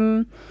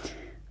myslím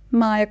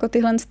má jako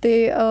tyhle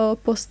ty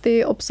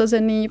posty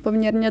obsazený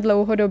poměrně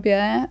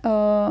dlouhodobě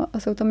a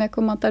jsou tam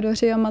jako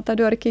matadoři a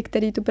matadorky,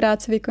 který tu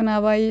práci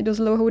vykonávají dost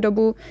dlouhou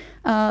dobu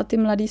a ty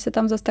mladí se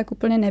tam zase tak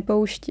úplně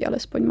nepouští,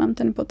 alespoň mám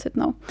ten pocit,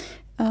 no.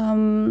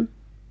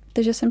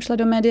 Takže jsem šla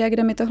do média,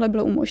 kde mi tohle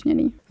bylo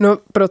umožněný. No,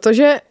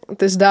 protože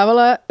ty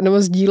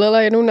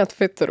sdílela jenom na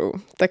Twitteru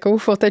takovou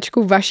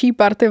fotečku vaší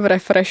party v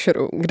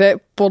Refresheru, kde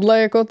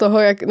podle jako toho,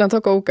 jak na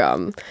to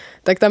koukám,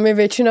 tak tam je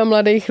většina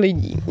mladých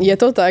lidí. Je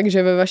to tak,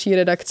 že ve vaší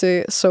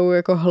redakci jsou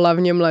jako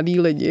hlavně mladí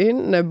lidi,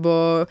 nebo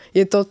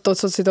je to to,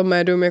 co si to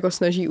médium jako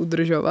snaží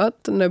udržovat,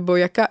 nebo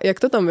jak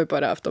to tam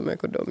vypadá v tom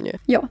jako domě?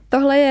 Jo,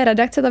 tohle je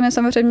redakce, tam je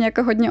samozřejmě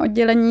jako hodně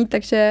oddělení,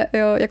 takže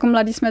jo, jako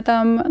mladí jsme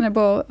tam,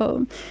 nebo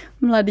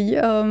mladí,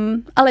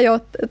 ale jo,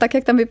 tak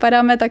jak tam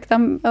vypadáme, tak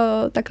tam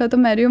takhle to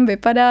médium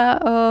vypadá.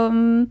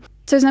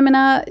 Což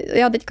znamená,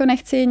 já teďko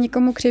nechci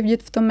nikomu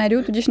křivdit v tom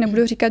médiu, tudíž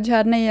nebudu říkat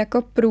žádný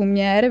jako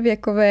průměr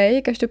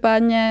věkovej.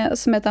 Každopádně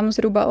jsme tam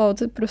zhruba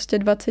od prostě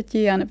 2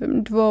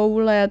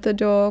 let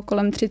do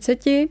kolem 30.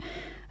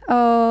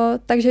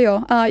 Takže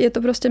jo, a je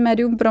to prostě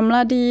médium pro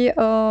mladý,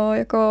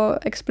 jako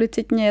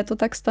explicitně je to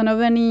tak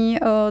stanovený,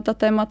 ta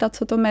témata,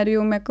 co to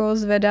médium jako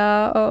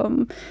zvedá,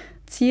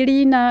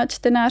 cílí na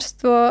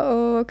čtenářstvo,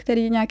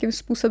 který nějakým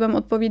způsobem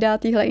odpovídá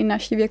téhle i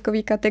naší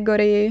věkové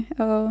kategorii.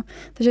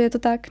 Takže je to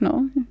tak,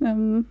 no.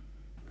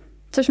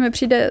 Což mi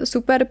přijde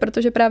super,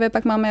 protože právě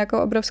pak máme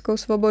jako obrovskou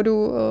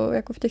svobodu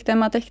jako v těch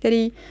tématech,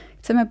 který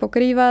chceme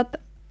pokrývat.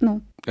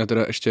 No. Já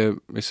teda ještě,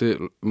 jestli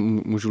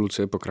můžu,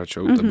 Lucie,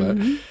 pokračovat u tebe,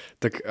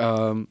 tak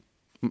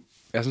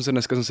já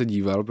jsem se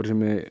díval, protože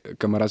my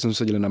kamarád jsme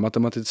seděli na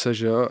matematice,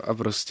 že jo, a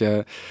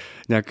prostě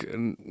nějak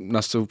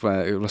nás to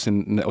úplně vlastně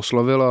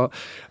neoslovilo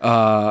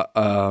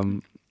a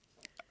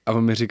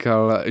on mi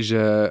říkal,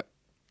 že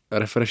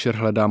Refresher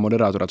hledá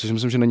moderátora, což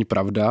myslím, že není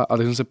pravda,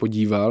 ale jsem se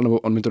podíval, nebo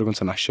on mi to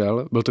dokonce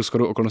našel, byl to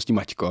skoro okolností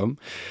Maťko,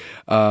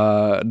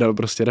 a dal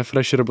prostě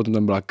Refresher, potom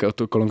tam byla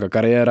kolonka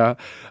kariéra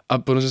a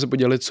potom jsme se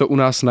podívali, co u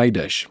nás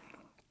najdeš.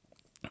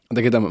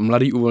 Tak je tam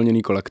mladý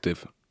uvolněný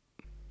kolektiv.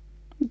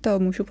 To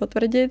můžu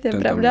potvrdit, je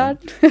pravda.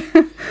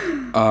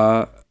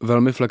 A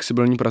velmi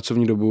flexibilní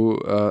pracovní dobu.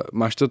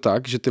 Máš to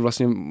tak, že ty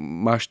vlastně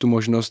máš tu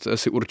možnost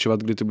si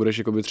určovat, kdy ty budeš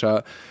jakoby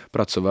třeba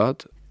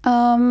pracovat?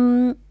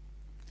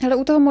 Hele,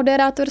 u toho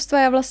moderátorstva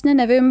já vlastně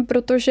nevím,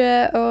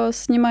 protože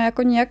s nima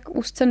jako nějak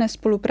úzce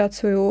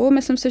nespolupracuju.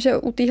 Myslím si, že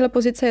u téhle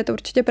pozice je to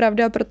určitě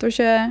pravda,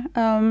 protože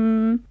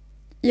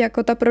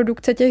jako ta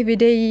produkce těch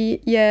videí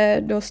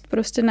je dost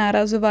prostě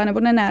nárazová, nebo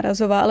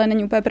nenárazová, ale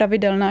není úplně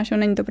pravidelná, že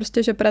není to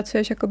prostě, že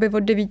pracuješ jakoby od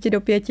 9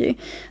 do 5.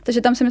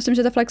 Takže tam si myslím,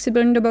 že ta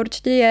flexibilní doba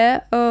určitě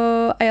je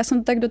a já jsem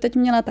to tak doteď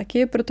měla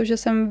taky, protože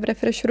jsem v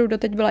Refresheru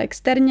doteď byla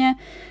externě,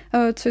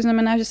 což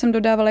znamená, že jsem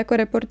dodávala jako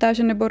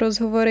reportáže nebo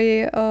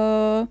rozhovory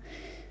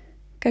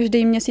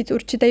každý měsíc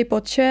určitý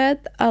počet,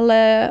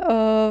 ale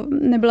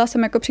nebyla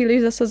jsem jako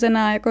příliš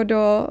zasazená jako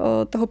do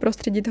toho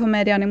prostředí, toho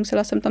média,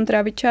 nemusela jsem tam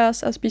trávit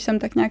čas a spíš jsem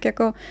tak nějak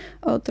jako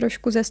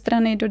trošku ze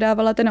strany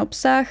dodávala ten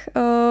obsah,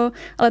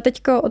 ale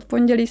teďko od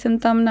pondělí jsem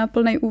tam na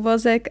plný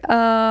úvazek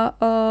a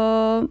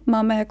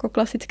máme jako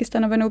klasicky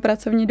stanovenou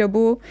pracovní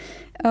dobu,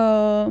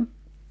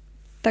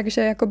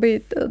 takže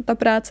jakoby ta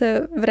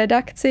práce v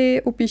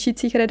redakci u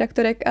píšících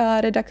redaktorek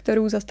a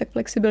redaktorů zase tak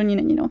flexibilní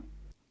není, no.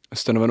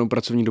 Stanovenou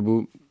pracovní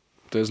dobu,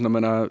 to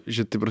znamená,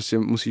 že ty prostě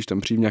musíš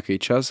tam přijít nějaký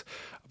čas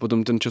a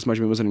potom ten čas máš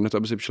vymezený na to,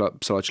 aby si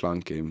psala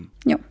články.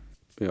 Jo.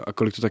 A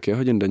kolik to tak je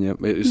hodin denně?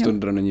 Jestli to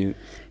teda není...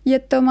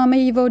 Máme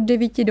ji od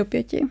 9 do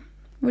 5.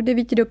 Od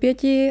 9 do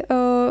 5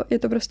 je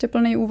to prostě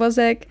plný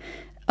úvazek.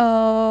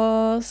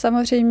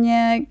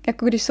 Samozřejmě,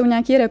 jako když jsou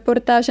nějaké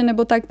reportáže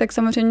nebo tak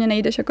samozřejmě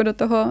nejdeš jako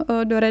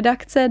do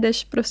redakce,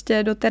 jdeš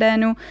prostě do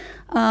terénu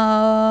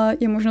a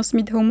je možnost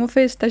mít home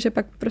office, takže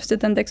pak prostě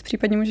ten text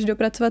případně můžeš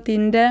dopracovat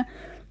jinde.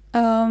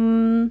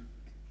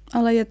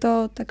 Ale je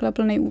to takhle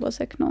plný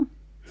úvazek, no.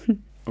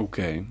 OK.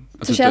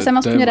 Což já jsem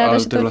aspoň ráda,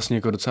 že to je vlastně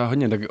jako docela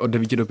hodně, tak od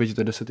 9 do 5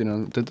 to je 10,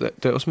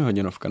 to je 8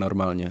 hodinovka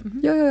normálně.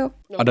 Jo.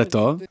 A jde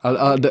to?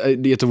 A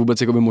je to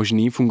vůbec jakoby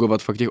možný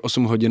fungovat fakt těch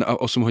 8 hodin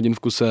a 8 hodin v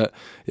kuse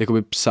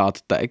jakoby psát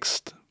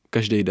text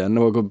každý den,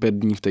 nebo jako 5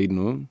 dní v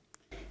týdnu?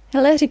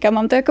 Hele, říkám,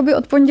 mám to jakoby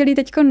od pondělí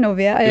teďko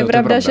nově a je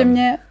pravda, že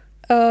mě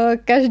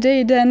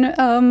každý den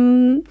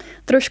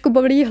trošku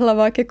bolí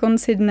hlava ke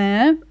konci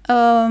dne,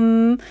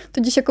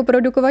 tudíž jako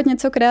produkovat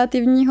něco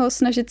kreativního,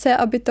 snažit se,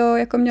 aby to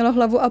jako mělo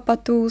hlavu a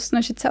patu,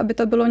 snažit se, aby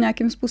to bylo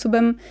nějakým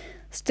způsobem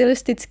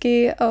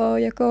stylisticky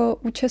jako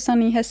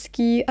učesaný,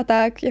 hezký a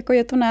tak, jako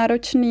je to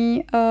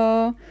náročný,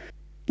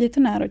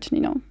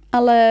 no,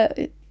 ale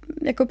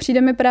jako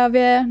přijde mi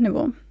právě,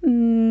 nebo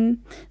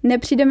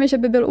nepřijde mi, že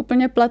by byl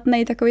úplně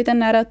platný takový ten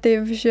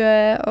narrativ,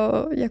 že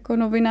jako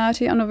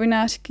novináři a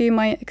novinářky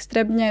mají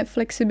extrémně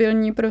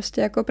flexibilní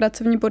prostě jako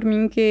pracovní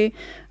podmínky,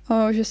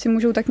 že si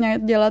můžou tak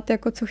nějak dělat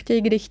jako co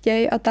chtějí, kdy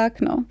chtějí a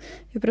tak, no.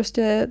 Je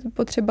prostě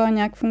potřeba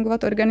nějak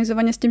fungovat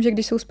organizovaně s tím, že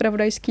když jsou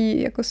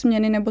zpravodajský jako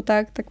směny nebo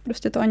tak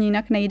prostě to ani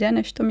jinak nejde,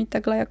 než to mít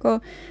takhle jako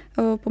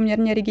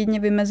poměrně rigidně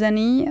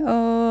vymezený.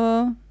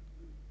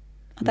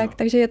 Tak,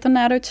 takže je to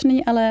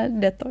náročný, ale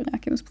jde to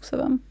nějakým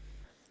způsobem.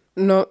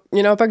 No,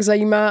 mě naopak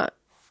zajímá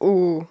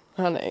u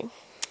Hany.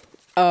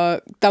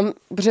 Tam,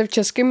 protože v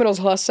Českém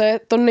rozhlase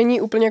to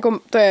není úplně jako,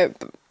 to je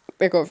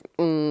jako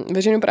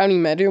veřejnoprávný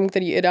médium,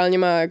 který ideálně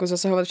má jako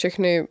zasahovat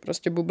všechny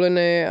prostě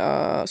bubliny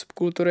a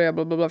subkultury a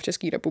blablabla v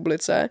České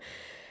republice.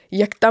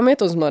 Jak tam je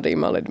to s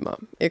mladýma lidma?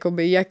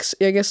 Jakoby, jak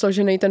je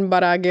složený ten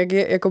barák, jak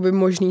je jakoby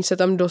možný se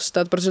tam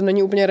dostat, protože to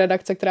není úplně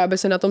redakce, která by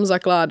se na tom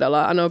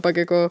zakládala a naopak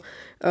jako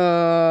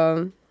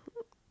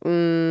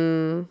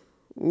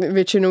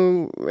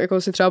většinou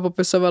jako si třeba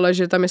popisovala,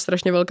 že tam je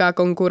strašně velká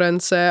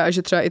konkurence a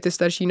že třeba i ty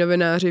starší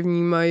novináři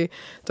vnímají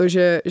to,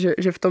 že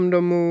v tom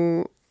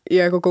domu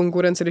je jako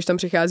konkurence, když tam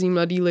přichází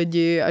mladí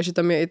lidi a že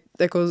tam je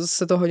jako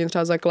se to hodně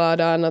třeba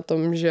zakládá na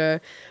tom, že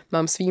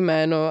mám svý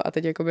jméno a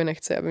teď jakoby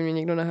nechci, aby mě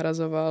někdo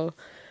nahrazoval.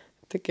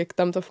 Tak jak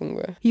tam to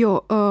funguje? Jo,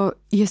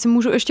 jestli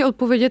můžu ještě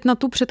odpovědět na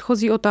tu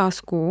předchozí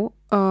otázku,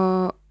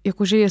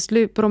 jakože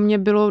jestli pro mě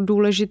bylo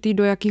důležitý,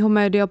 do jakého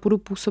média půjdu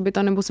působit,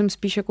 anebo jsem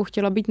spíš jako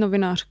chtěla být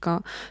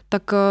novinářka,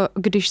 tak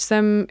když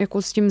jsem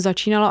jako s tím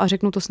začínala a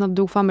řeknu to snad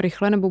doufám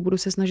rychle, nebo budu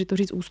se snažit to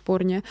říct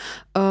úsporně,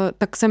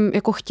 tak jsem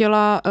jako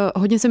chtěla,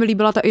 hodně se mi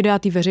líbila ta idea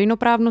té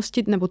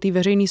veřejnoprávnosti nebo té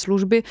veřejné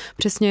služby,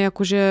 přesně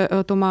jakože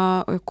to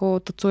má, jako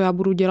to, co já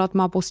budu dělat,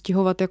 má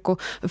postihovat jako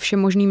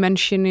všemožný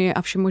menšiny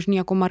a všemožný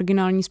jako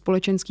marginální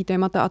společenský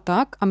témata a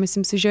tak. A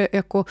myslím si, že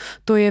jako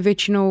to je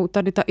většinou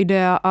tady ta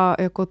idea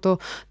a jako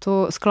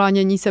to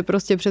sklánění se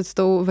prostě před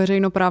tou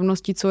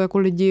veřejnoprávností, co jako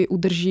lidi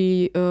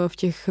udrží v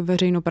těch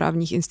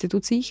veřejnoprávních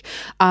institucích.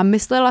 A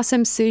myslela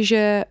jsem si,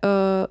 že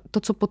to,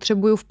 co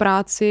potřebuju v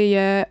práci,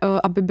 je,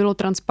 aby bylo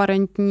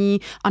transparentní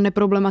a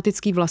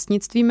neproblematický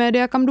vlastnictví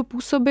média, kam jdu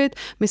působit.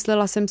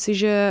 Myslela jsem si,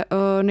 že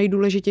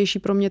nejdůležitější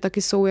pro mě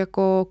taky jsou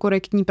jako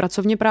korektní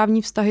pracovně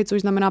právní vztahy,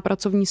 což znamená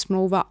pracovní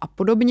smlouva a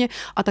podobně,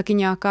 a taky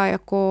nějaká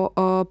jako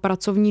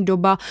pracovní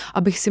doba,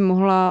 abych si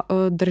mohla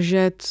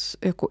držet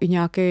jako i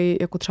nějaký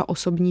jako třeba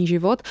osobní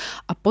život.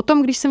 A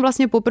potom, když jsem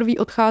vlastně poprvé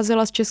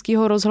odcházela z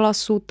Českého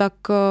rozhlasu, tak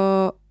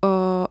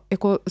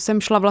jako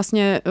jsem šla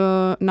vlastně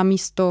na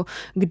místo,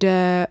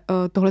 kde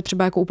tohle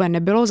třeba jako úplně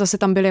nebylo. Zase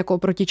tam byly jako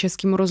oproti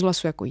Českému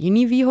rozhlasu jako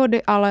jiný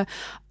výhody,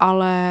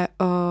 ale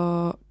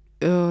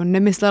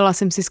nemyslela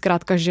jsem si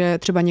zkrátka, že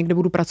třeba někde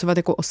budu pracovat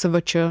jako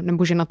OSVČ,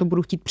 nebo že na to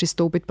budu chtít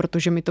přistoupit,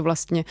 protože mi to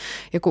vlastně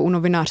jako u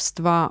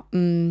novinářstva,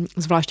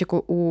 zvlášť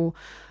jako u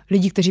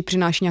lidí, kteří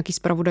přináší nějaký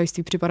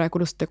zpravodajství, připadá jako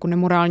dost jako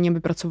nemorální, aby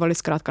pracovali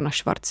zkrátka na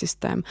švart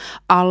systém.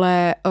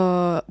 Ale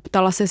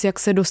ptala ses, jak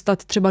se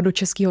dostat třeba do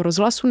Českého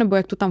rozhlasu, nebo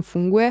jak to tam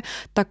funguje,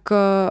 tak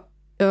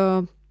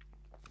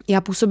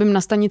já působím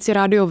na stanici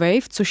Radio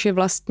Wave, což je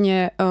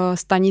vlastně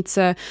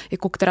stanice,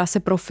 jako která se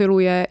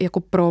profiluje jako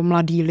pro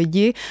mladý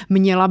lidi.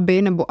 Měla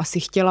by, nebo asi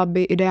chtěla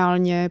by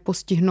ideálně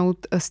postihnout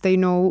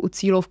stejnou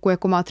cílovku,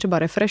 jako má třeba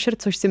Refresher,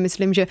 což si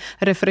myslím, že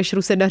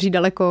Refresheru se daří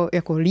daleko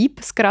jako líp,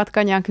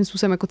 zkrátka nějakým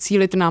způsobem jako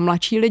cílit na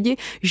mladší lidi,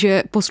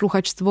 že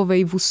posluchačstvo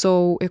Waveu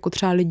jsou jako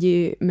třeba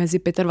lidi mezi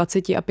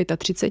 25 a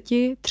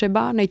 35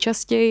 třeba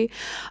nejčastěji.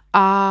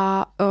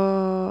 A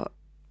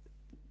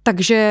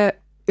takže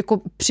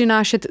jako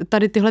přinášet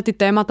tady tyhle ty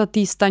témata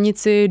té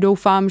stanici,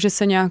 doufám, že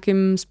se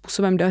nějakým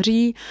způsobem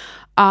daří.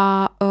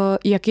 A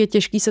jak je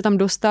těžký se tam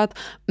dostat.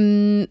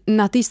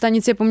 Na té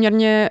stanici je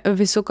poměrně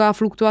vysoká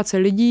fluktuace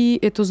lidí,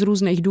 je to z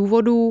různých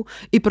důvodů,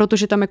 i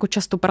protože tam jako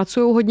často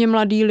pracují hodně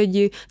mladí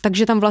lidi,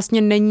 takže tam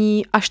vlastně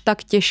není až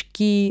tak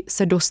těžký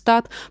se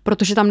dostat,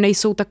 protože tam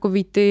nejsou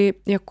takový ty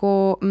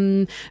jako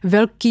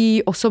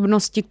velký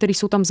osobnosti, které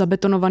jsou tam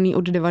zabetonované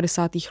od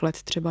 90. let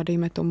třeba,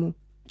 dejme tomu.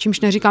 Čímž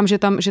neříkám, že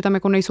tam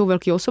jako nejsou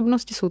velké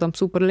osobnosti, jsou tam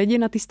super lidi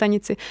na té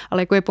stanici,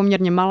 ale jako je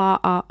poměrně malá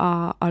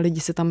a lidi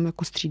se tam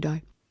jako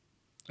střídají.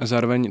 A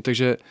zároveň,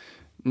 takže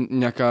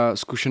nějaká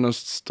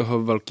zkušenost z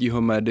toho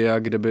velkého média,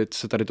 kde by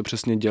se tady to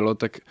přesně dělo,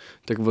 tak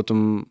o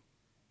tom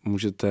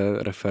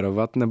můžete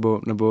referovat,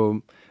 nebo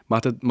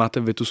máte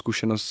vy tu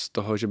zkušenost z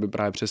toho, že by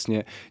právě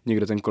přesně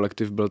někde ten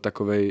kolektiv byl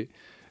takovej,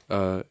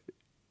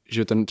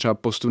 že ten třeba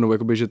postup, nebo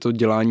jakoby, že to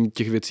dělání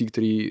těch věcí,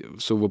 které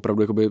jsou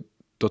opravdu jakoby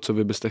to, co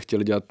vy byste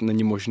chtěli dělat,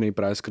 není možné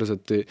právě skrze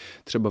ty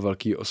třeba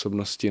velké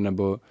osobnosti,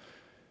 nebo...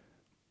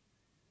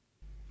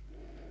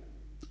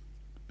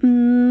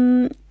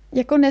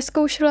 Jako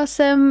neskoušela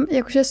jsem,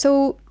 jakože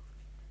jsou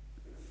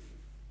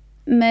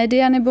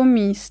média nebo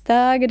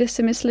místa, kde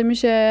si myslím,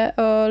 že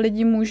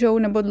lidi můžou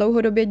nebo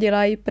dlouhodobě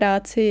dělají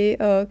práci,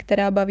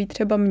 která baví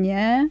třeba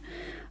mě,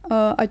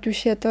 ať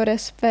už je to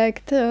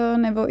Respekt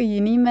nebo i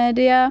jiný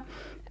média.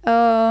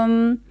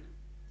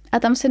 A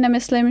tam si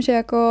nemyslím, že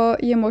jako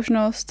je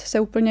možnost se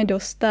úplně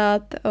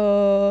dostat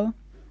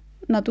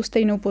na tu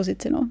stejnou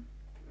pozici. No.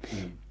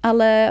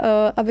 Ale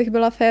abych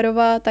byla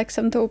férová, tak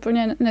jsem to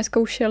úplně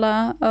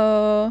neskoušela.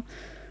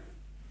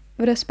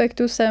 V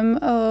Respektu jsem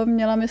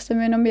měla,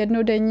 myslím, jenom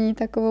jednodenní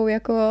takovou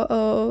jako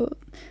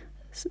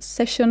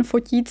session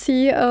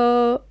fotící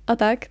a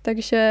tak,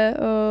 takže...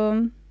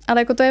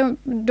 Ale jako to je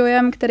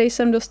dojem, který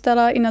jsem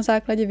dostala i na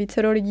základě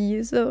vícero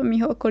lidí z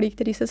mýho okolí,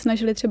 kteří se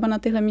snažili třeba na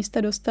tyhle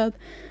místa dostat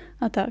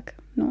a tak.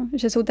 No,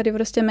 že jsou tady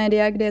prostě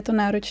média, kde je to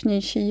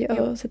náročnější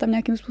se tam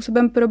nějakým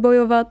způsobem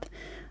probojovat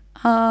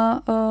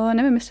a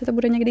nevím, jestli to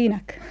bude někdy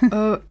jinak.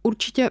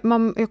 Určitě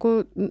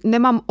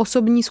nemám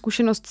osobní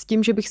zkušenost s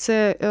tím, že bych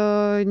se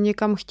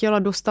někam chtěla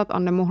dostat a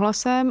nemohla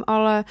jsem,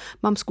 ale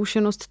mám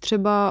zkušenost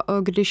třeba,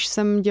 když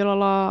jsem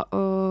dělala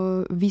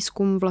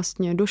výzkum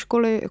vlastně do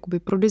školy, jakoby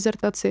pro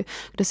dizertaci,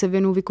 kde se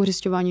věnuju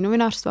vykořisťování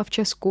novinářstva v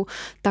Česku,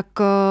 tak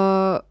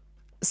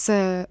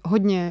se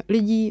hodně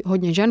lidí,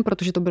 hodně žen,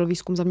 protože to byl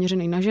výzkum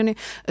zaměřený na ženy,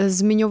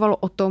 zmiňovalo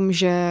o tom,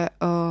 že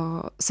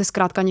se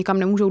zkrátka nikam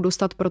nemůžou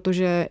dostat,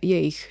 protože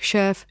jejich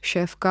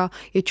šéfka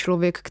je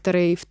člověk,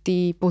 který v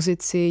té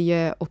pozici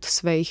je od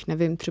svých,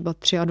 nevím, třeba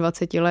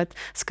 23 let,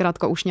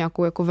 zkrátka už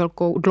nějakou jako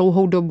velkou,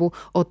 dlouhou dobu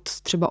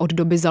třeba od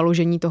doby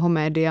založení toho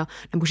média,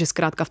 nebo že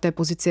zkrátka v té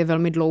pozici je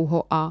velmi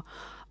dlouho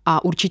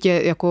a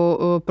určitě jako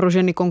pro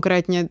ženy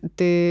konkrétně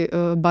ty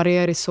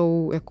bariéry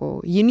jsou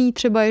jako jiný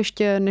třeba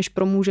ještě než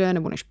pro muže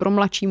nebo než pro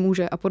mladší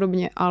muže a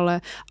podobně,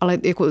 ale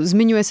jako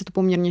zmiňuje se to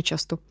poměrně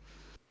často.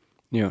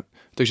 Jo,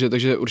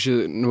 takže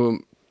určitě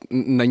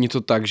není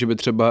to tak, že by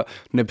třeba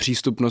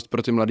nepřístupnost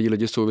pro ty mladí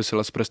lidi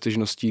souvisela s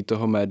prestižností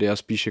toho média,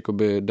 spíš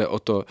jakoby jde o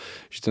to,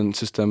 že ten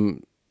systém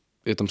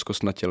je tam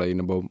zkostnatělej,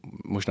 nebo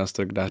možná se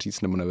tak dá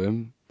říct, nebo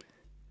nevím.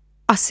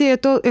 Asi je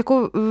to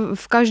jako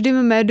v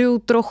každém médiu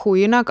trochu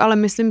jinak, ale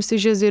myslím si,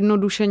 že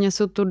zjednodušeně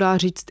se to dá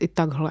říct i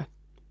takhle.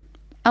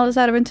 Ale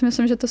zároveň si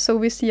myslím, že to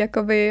souvisí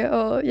jakoby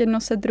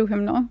jedno se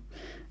druhým, no.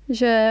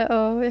 že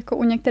jako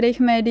u některých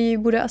médií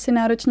bude asi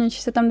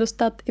náročnější se tam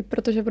dostat, i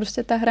protože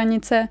prostě ta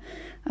hranice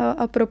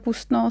a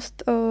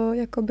propustnost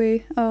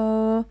jakoby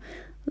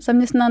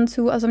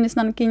zaměstnanců a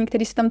zaměstnankyň,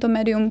 který si tam to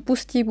médium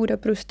pustí, bude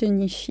prostě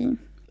nižší.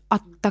 A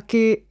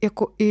taky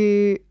jako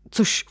i,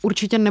 což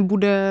určitě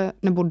nebude,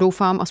 nebo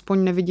doufám,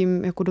 aspoň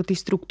nevidím jako do té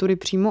struktury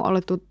přímo,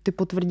 ale to ty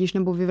potvrdíš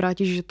nebo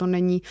vyvrátíš, že to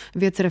není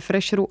věc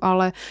refresheru,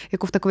 ale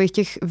jako v takových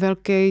těch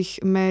velkých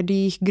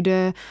médiích,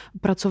 kde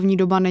pracovní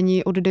doba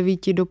není od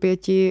 9 do 5,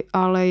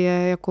 ale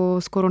je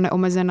jako skoro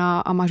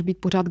neomezená a máš být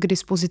pořád k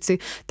dispozici,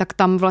 tak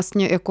tam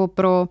vlastně jako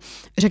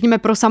řekněme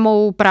pro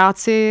samou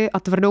práci a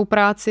tvrdou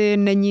práci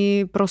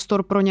není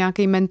prostor pro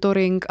nějaký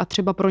mentoring a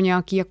třeba pro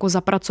nějaký jako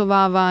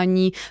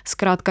zapracovávání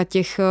zkrátka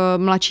těch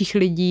mladších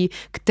lidí,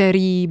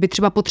 který by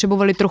třeba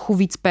potřebovali trochu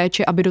víc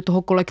péče, aby do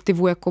toho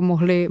kolektivu jako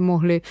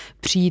mohli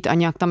přijít a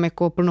nějak tam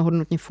jako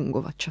plnohodnotně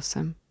fungovat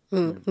časem.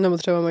 Nebo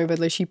třeba mají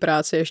vedlejší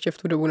práci ještě v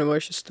tu dobu, nebo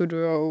ještě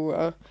studujou.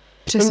 A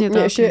přesně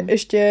tak.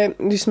 Ještě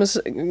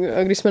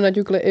když jsme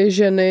naťukli i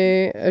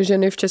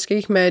ženy v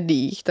českých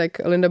médiích, tak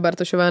Linda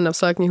Bartošová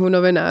napsala knihu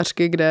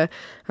Novinářky, kde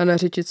Hana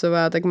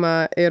Řičicová tak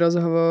má i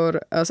rozhovor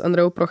s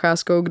Andreou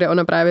Procházkou, kde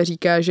ona právě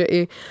říká, že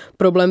i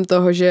problém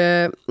toho,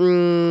 že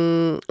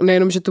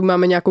nejenom, že tu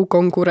máme nějakou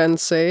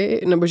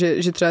konkurenci, nebo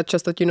že třeba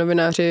často ti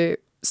novináři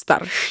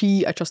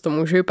starší a často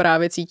muži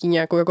právě cítí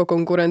nějakou jako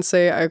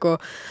konkurenci a jako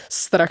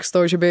strach z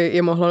toho, že by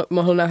je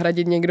mohl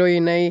nahradit někdo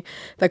jiný,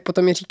 tak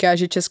potom mi říká,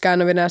 že česká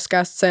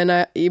novinářská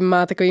scéna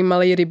má takový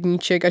malý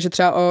rybníček a že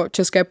třeba o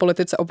české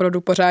politice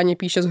opravdu pořádně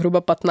píše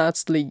zhruba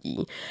 15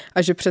 lidí.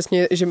 A že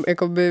přesně, že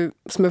jakoby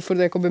jsme furt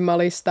jakoby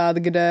malý stát,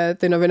 kde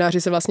ty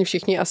novináři se vlastně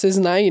všichni asi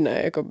znají,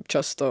 ne? Jako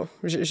často.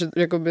 Že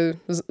jakoby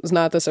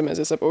znáte se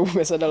mezi sebou,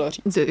 by se dalo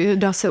říct.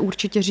 Dá se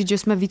určitě říct, že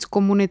jsme víc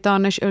komunita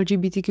než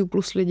LGBTQ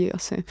plus lidi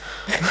asi.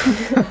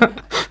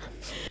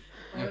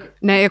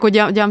 Ne, jako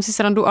dělám si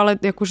srandu, ale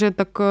jakože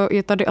tak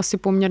je tady asi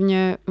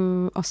poměrně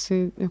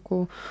asi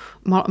jako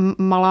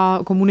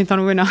malá komunita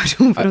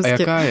novinářů. Prostě. A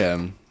jaká je?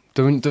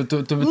 To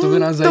by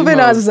nás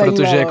zajímalo,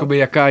 protože jakoby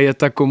jaká je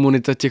ta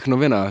komunita těch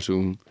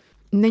novinářů?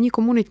 Není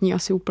komunitní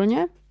asi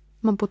úplně,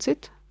 mám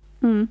pocit.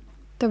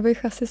 To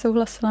bych asi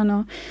souhlasila,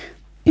 no.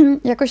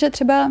 Jakože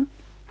třeba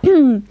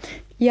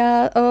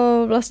já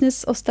vlastně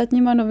s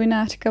ostatníma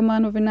novinářkama,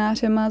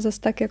 novinářema zase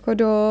tak jako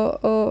do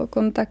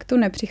kontaktu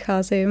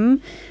nepřicházím,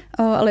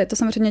 ale je to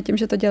samozřejmě tím,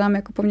 že to dělám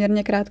jako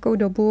poměrně krátkou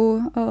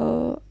dobu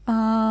a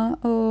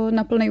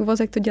na plný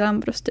úvazek to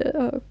dělám prostě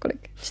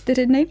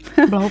 4 dny.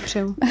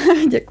 Blahopřeju.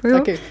 Děkuju.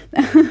 Taky.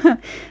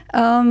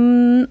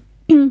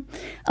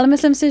 Ale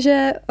myslím si,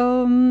 že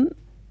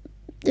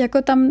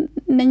jako tam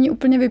není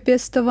úplně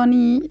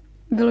vypěstovaný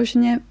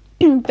vyloženě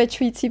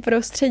pečující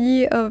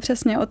prostředí,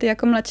 přesně o ty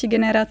jako mladší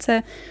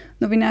generace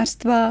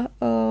novinářstva,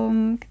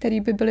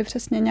 který by byly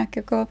přesně nějak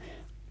jako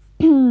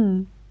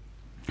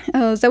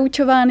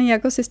zaučovány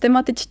jako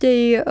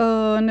systematičtěji,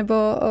 nebo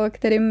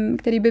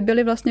který by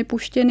byly vlastně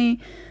puštěny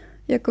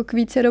jako k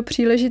vícero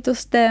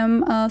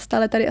příležitostem a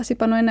stále tady asi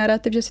panuje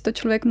narrativ, že si to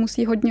člověk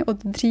musí hodně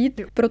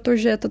oddřít,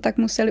 protože to tak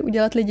museli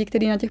udělat lidi,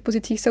 kteří na těch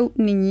pozicích jsou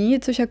nyní,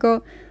 což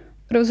jako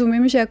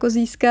rozumím, že jako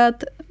získat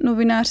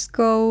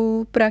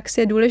novinářskou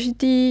praxi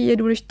je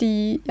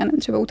důležitý, já nevím,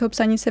 třeba u toho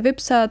psaní se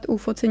vypsat, u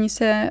focení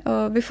se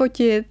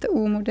vyfotit,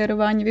 u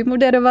moderování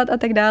vymoderovat a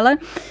tak dále.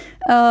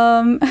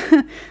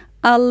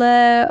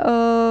 Ale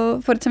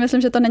furt si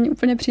myslím, že to není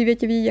úplně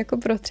přívětivý jako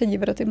prostředí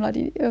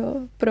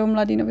pro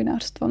mladý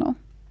novinářstvo, no.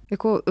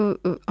 Jako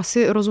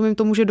asi rozumím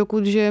tomu, že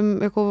dokud žijem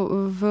jako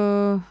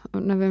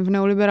v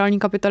neoliberální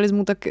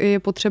kapitalismu, tak je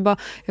potřeba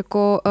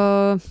jako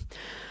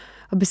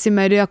aby si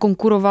média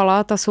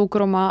konkurovala, ta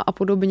soukromá a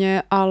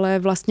podobně, ale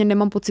vlastně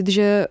nemám pocit,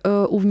 že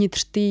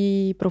uvnitř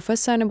té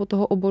profese nebo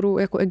toho oboru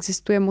jako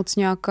existuje moc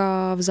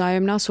nějaká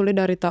vzájemná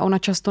solidarita. Ona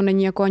často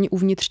není jako ani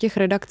uvnitř těch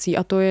redakcí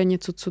a to je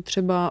něco, co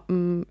třeba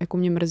jako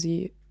mě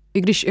mrzí.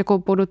 I když jako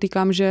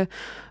podotýkám, že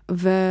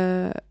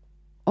ve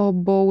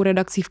obou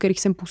redakcích, v kterých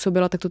jsem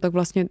působila, tak to tak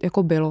vlastně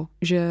jako bylo,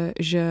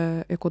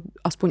 že jako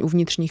aspoň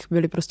uvnitřních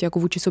byli prostě jako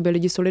vůči sobě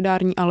lidi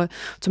solidární, ale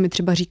co mi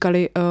třeba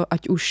říkali,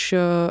 ať už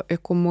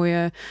jako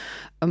moje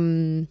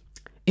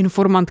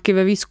informantky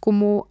ve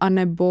výzkumu,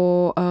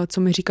 anebo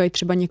co mi říkají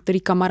třeba některé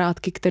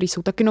kamarádky, které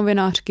jsou taky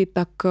novinářky,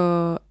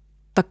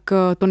 tak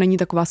to není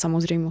taková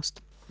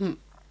samozřejmost.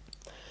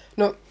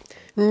 No,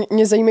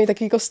 mě zajímají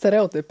taky jako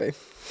stereotypy,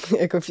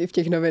 jako v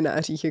těch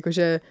novinářích,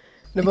 jakože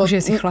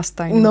že si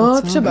chlastají.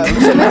 No, třeba.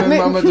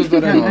 Máme to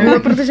tady, no,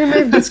 protože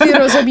my vždycky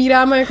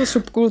rozebíráme jako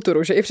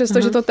subkulturu, že i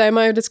přesto, že to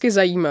téma je vždycky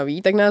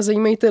zajímavý, tak nás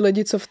zajímají ty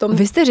lidi, co v tom...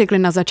 Vy jste řekli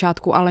na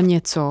začátku, ale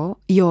něco,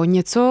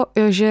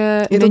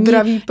 že je to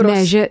dravý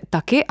ne, že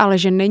taky, ale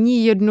že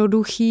není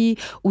jednoduchý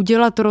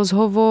udělat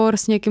rozhovor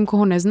s někým,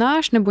 koho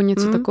neznáš, nebo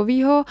něco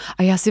takového.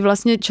 A já si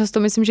vlastně často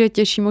myslím, že je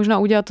těžší možná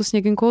udělat to s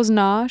někým, koho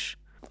znáš.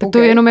 To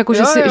je jenom jako,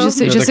 že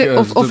si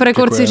off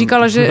record si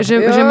říkala,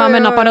 že máme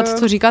napadat,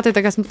 co říkáte,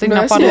 tak já jsem to teď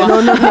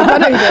napadla.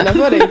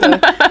 Napadejte.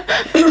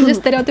 Že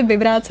stereotyp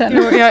vyvrácen.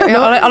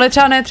 Ale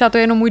třeba to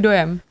je jenom můj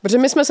dojem. Protože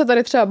my jsme se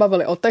tady třeba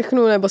bavili o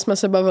technu, nebo jsme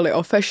se bavili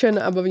o fashion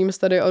a bavíme se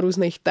tady o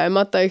různých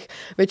tématech.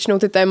 Většinou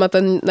ty témata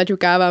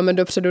naťukáváme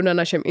dopředu na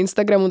našem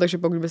Instagramu, takže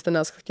pokud byste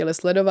nás chtěli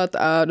sledovat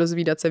a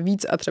dozvídat se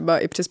víc a třeba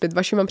i přispět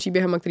vašima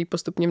příběhama, který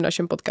postupně v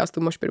našem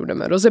podcastu Moshpit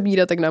budeme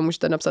rozebírat, tak nám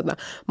můžete napsat na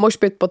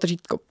Moshpit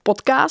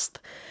 _podcast.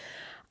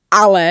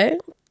 Ale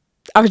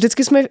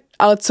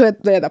co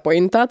je ta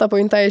pointa? Ta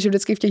pointa je, že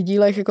vždycky v těch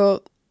dílech jako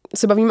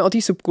se bavíme o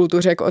té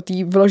subkultuře, jako o té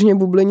vyloženě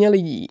bublině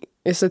lidí.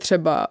 Jestli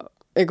třeba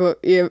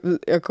je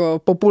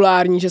jako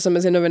populární, že se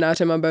mezi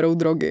novinářema berou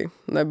drogy,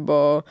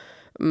 nebo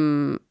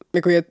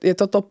jako je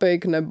to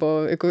topik,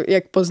 nebo jako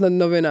jak poznat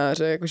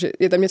novináře, jakože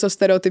je tam něco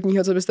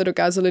stereotypního, co byste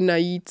dokázali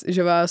najít,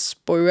 že vás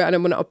spojuje,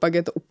 anebo naopak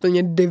je to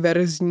úplně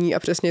diverzní a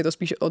přesně je to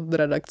spíš od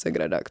redakce k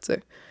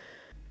redakci.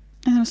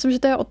 Já myslím, že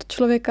to je od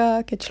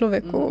člověka ke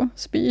člověku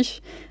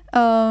spíš.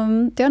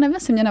 Já nevím,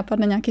 jestli mě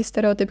napadne nějaký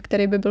stereotyp,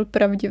 který by byl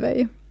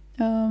pravdivý.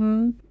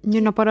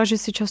 Mně napadá, že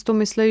si často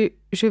myslí,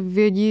 že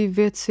vědí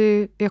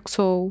věci, jak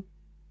jsou.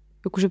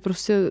 Jakože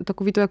prostě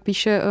takový to, jak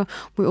píše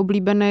můj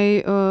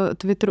oblíbený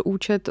Twitter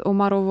účet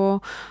Omarovo,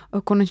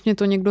 konečně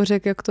to někdo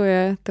řekl, jak to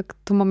je, tak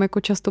to mám jako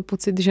často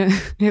pocit, že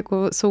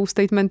jako jsou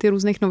statementy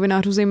různých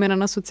novinářů, zejména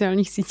na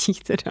sociálních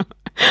sítích teda.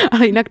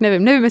 Ale jinak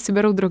nevím, jestli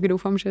berou drogy,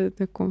 doufám, že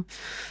jako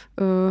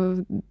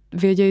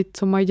vědějí,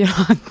 co mají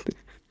dělat.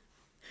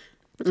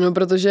 No,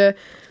 protože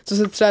co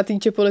se třeba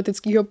týče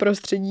politického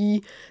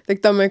prostředí, tak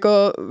tam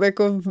jako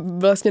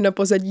vlastně na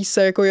pozadí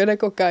se jako jede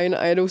kokain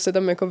a jedou se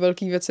tam jako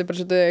velký věci,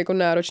 protože to je jako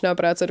náročná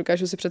práce,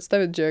 dokážu si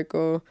představit, že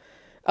jako...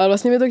 Ale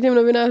vlastně mi to k těm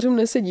novinářům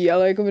nesedí,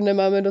 ale jako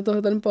nemáme do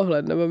toho ten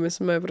pohled, nebo my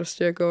jsme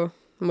prostě jako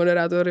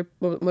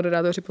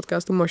moderátoři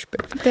podcastu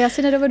Moshpit. To já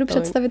si nedovedu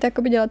představit,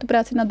 jakoby dělat tu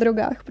práci na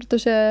drogách,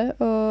 protože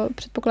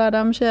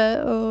předpokládám, že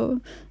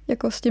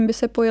jako s tím by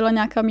se pojila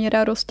nějaká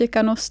míra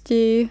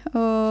roztěkanosti,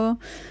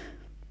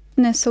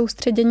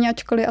 nesoustředění,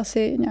 ačkoliv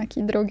asi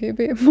nějaký drogy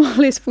by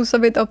mohly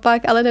způsobit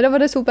opak, ale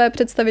nedovedu si úplně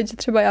představit, že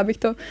třeba já bych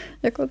to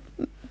jako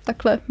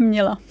takhle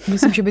měla.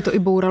 Myslím, že by to i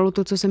bouralo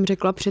to, co jsem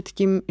řekla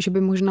předtím, že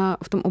by možná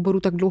v tom oboru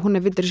tak dlouho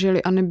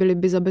nevydrželi a nebyli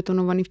by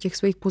zabetonovaní v těch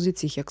svých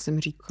pozicích, jak jsem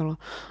říkala.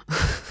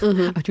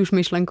 Ať už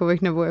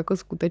myšlenkových nebo jako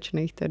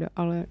skutečných teda,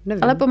 ale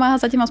nevím. Ale pomáhá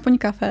zatím aspoň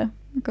kafe.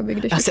 Jakoby,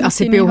 když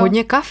asi piju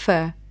hodně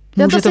kafe.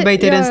 Může to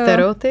být jeden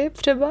stereotyp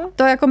třeba?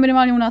 To jako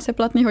minimálně u nás je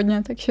platný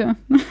hodně, takže...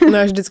 No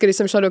a vždycky, když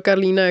jsem šla do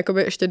Karlína,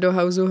 jakoby ještě do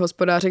houseu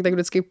hospodářek, tak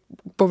vždycky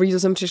poprvé, co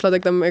jsem přišla,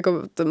 tak tam,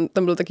 jako,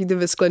 tam byly taky ty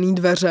vysklený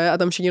dveře a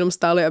tam všichni jenom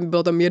stáli a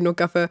bylo tam jedno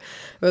kafe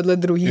vedle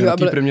druhého.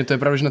 To je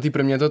pravda, že na té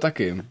první je to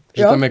taky.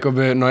 Že tam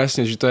jakoby, no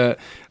jasně, že to je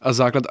a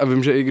základ. A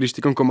vím, že i když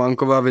tykom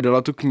Kománková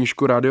vydala tu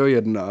knížku Radio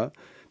 1,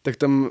 tak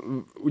tam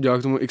udělal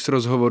k tomu x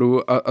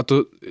rozhovorů a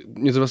to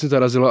mě to vlastně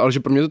zarazilo, ale že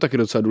pro mě to taky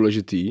docela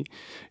důležitý,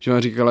 že ona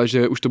říkala,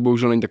 že už to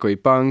bohužel není takový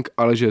punk,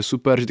 ale že je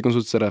super, že ty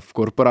jsou teda v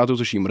korporátu,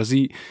 což jí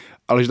mrzí,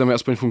 ale že tam je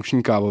aspoň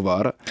funkční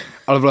kávovar,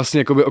 ale vlastně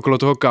jakoby okolo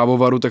toho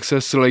kávovaru tak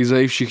se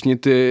slejzejí všichni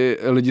ty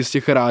lidi z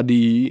těch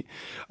rádií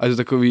a je to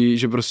takový,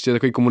 že prostě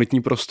takový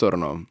komunitní prostor,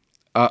 no.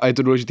 A je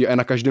to důležitý a je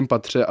na každém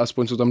patře,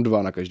 aspoň jsou tam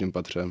 2 na každém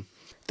patře.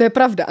 To je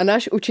pravda. A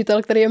náš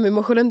učitel, který je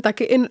mimochodem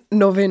taky i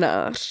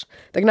novinář,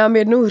 tak nám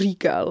jednou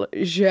říkal,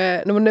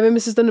 že, no nevím,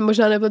 jestli to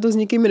možná nepletu s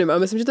někým jiným, ale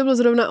myslím, že to byl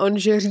zrovna on,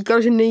 že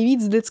říkal, že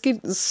nejvíc vždycky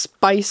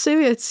spicy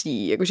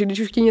věcí, jakože když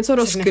už chtějí něco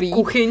rozkrýt, v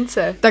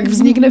kuchyňce. Tak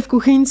vznikne v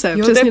kuchyňce.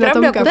 Jo, přesně to je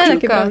pravda, na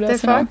tom to je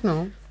fakt,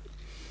 no.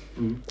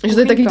 Že to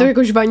je takový to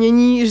jako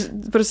žvanění, že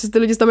prostě ty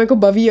lidi tam jako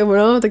baví a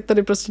ono, tak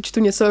tady prostě čtu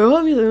něco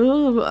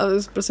a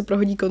prostě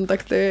prohodí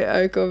kontakty a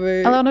jako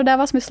by... Ale ono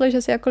dává smysl,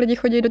 že si jako lidi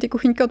chodí do té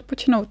kuchyňky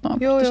odpočinout, no,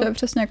 protože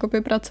přesně jako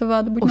by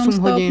pracovat buď 8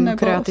 non-stop, hodin, nebo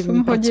kreativní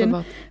 8 hodin.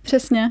 Pracovat.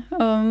 Přesně.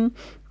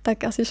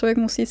 Tak asi člověk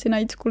musí si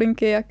najít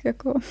skulinky, jak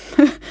jako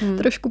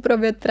trošku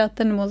provětrat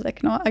ten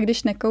mozek. No a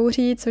když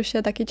nekouří, což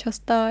je taky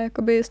častá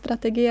jakoby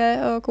strategie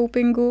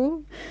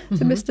copingu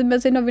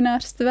mezi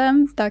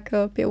novinářstvem, tak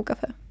pijou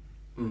kafe.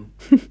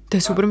 To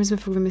je super, my jsme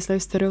fakt vymysleli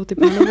stereotyp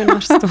na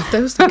novinářstvo. To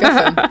je hustý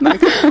kafe.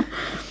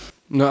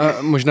 No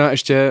a možná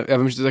ještě, já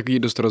vím, že to je takový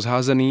dost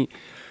rozházený,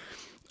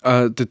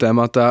 ty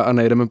témata a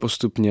nejdeme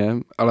postupně,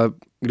 ale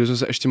kdybychom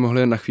se ještě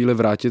mohli na chvíli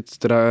vrátit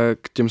teda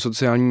k těm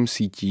sociálním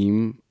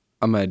sítím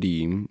a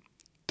médiím,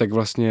 tak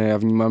vlastně já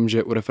vnímám,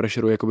 že u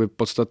Refresheru je jakoby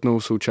podstatnou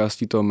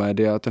součástí toho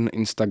média ten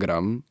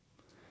Instagram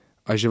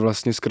a že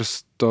vlastně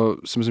skrz to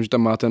si myslím, že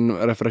tam má ten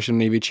Refresher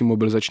největší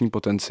mobilizační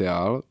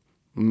potenciál.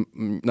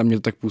 Na mě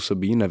to tak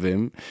působí,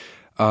 nevím.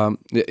 A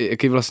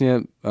jaký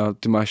vlastně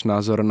ty máš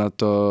názor na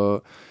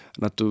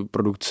tu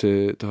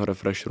produkci toho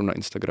Refresheru na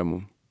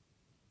Instagramu?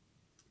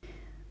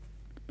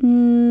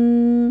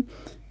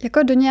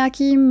 Jako do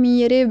nějaký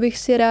míry bych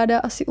si ráda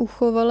asi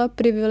uchovala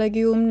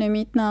privilegium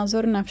nemít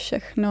názor na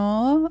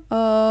všechno,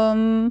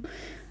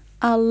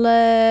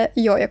 ale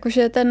jo,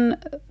 jakože ten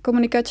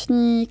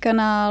komunikační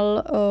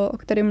kanál, o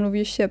kterém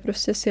mluvíš, je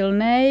prostě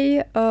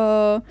silnej.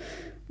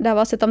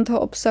 dává se tam toho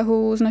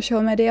obsahu z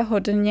našeho média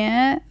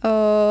hodně.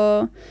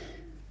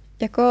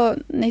 Jako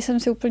nejsem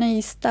si úplně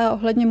jistá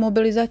ohledně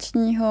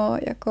mobilizačního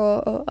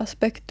jako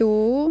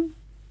aspektu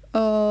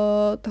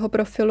toho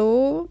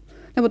profilu,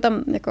 nebo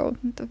tam jako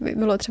to by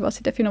bylo třeba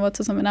si definovat,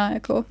 co znamená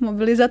jako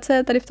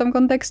mobilizace tady v tom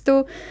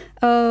kontextu.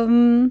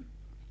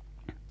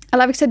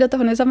 Ale abych se do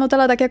toho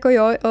nezamotala, tak jako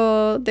jo,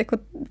 jako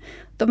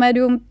to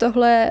médium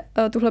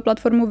tuhle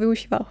platformu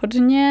využívá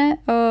hodně.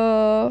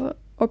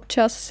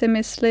 Občas si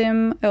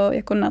myslím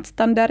jako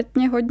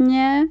nadstandardně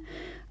hodně.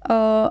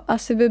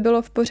 Asi by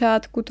bylo v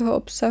pořádku toho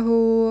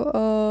obsahu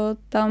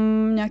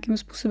tam nějakým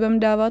způsobem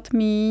dávat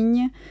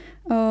míň,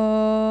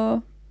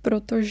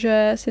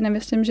 protože si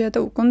nemyslím, že je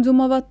to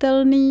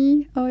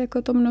ukonzumovatelný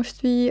jako to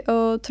množství,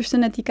 což se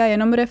netýká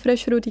jenom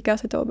refresheru, týká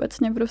se to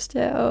obecně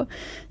prostě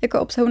jako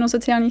obsahu na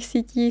sociálních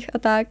sítích a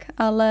tak,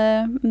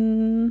 ale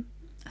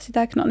asi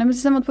tak, no. Nevím,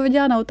 jestli jsem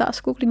odpověděla na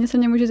otázku, klidně se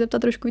mě může zeptat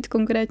trošku víc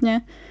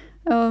konkrétně.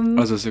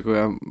 Ale zase jako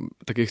já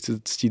taky chci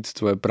ctít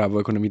tvoje právo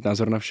jako nemít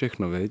názor na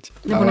všechno, viď?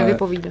 Nebo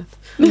nevypovídat.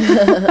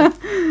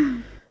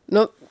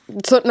 No,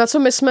 na co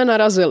my jsme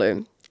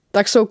narazili,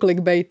 tak jsou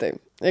clickbaity.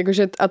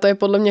 Jakože, a to je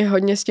podle mě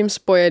hodně s tím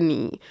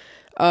spojený.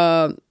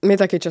 My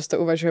taky často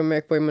uvažujeme,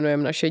 jak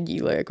pojmenujeme naše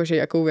díly, jakože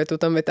jakou větu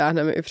tam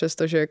vytáhneme, i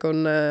přesto, že jako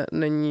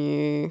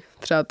není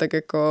třeba tak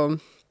jako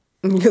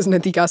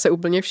netýká se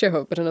úplně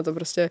všeho, protože na to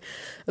prostě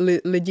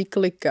lidi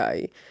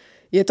klikají.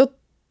 Je to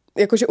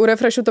jakože u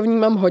refreshu to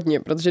vnímám hodně,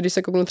 protože když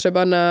se kouknu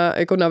třeba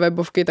na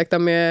webovky, tak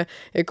tam je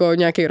jako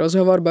nějaký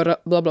rozhovor,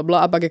 blablabla,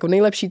 a pak jako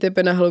nejlepší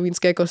tipy na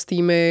halloweenské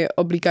kostýmy,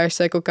 oblíkáš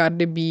se jako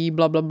Cardi B,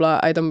 blablabla,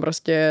 a je tam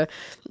prostě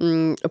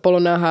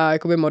polonáhá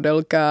jakoby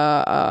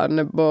modelka, a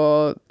nebo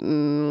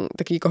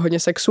taky jako hodně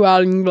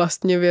sexuální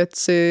vlastně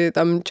věci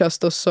tam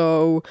často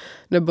jsou,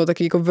 nebo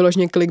taky jako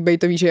vyloženě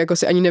clickbaitový, že jako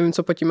si ani nevím,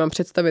 co pod tím mám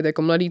představit,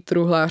 jako mladý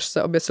truhlář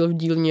se oběsil v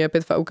dílně,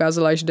 pitva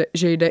ukázala,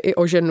 že jde i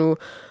o ženu,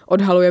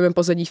 odhalujeme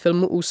pozadí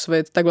filmu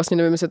Úsvit, tak vlastně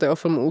nevím, jestli to je o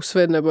filmu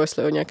Úsvit, nebo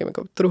jestli o nějakém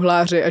jako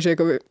truhláři, a že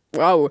jako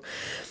wow.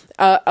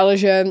 Ale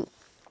že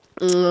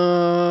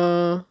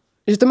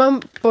to mám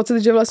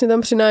pocit, že vlastně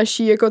tam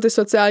přináší jako ty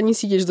sociální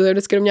sítě, že to je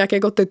vždycky jenom nějaký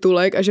jako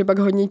titulek a že pak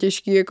hodně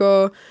těžký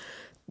jako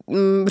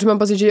protože mám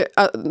pocit, že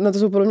a na to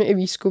jsou podle mě i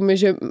výzkumy,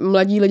 že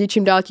mladí lidi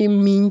čím dál tím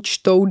míň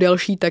čtou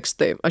delší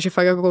texty a že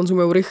fakt jako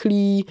konzumují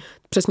rychlý,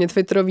 přesně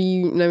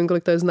twitterový, nevím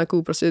kolik to je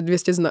znaků, prostě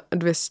 200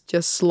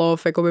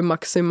 slov jakoby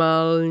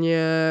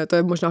maximálně, to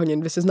je možná hodně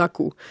 200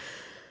 znaků.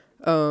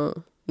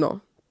 No,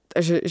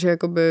 takže že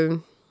jakoby,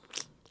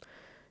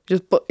 že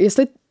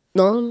jestli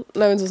no,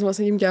 nevím, co jsem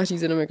vlastně tím chtěla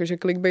říct, jenom jako, že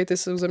clickbaity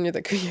jsou za mě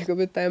takový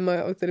jakoby téma,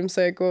 o kterým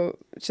se jako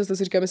často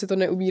si říkám, jestli to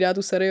neubírá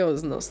tu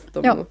serióznost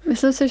tomu. Jo,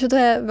 myslím si, že to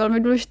je velmi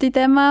důležitý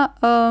téma.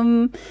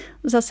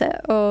 Zase,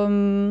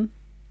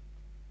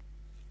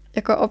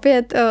 jako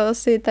opět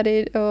si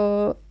tady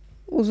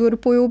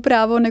uzurpuju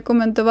právo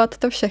nekomentovat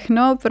to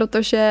všechno,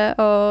 protože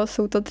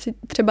jsou to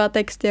třeba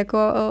texty jako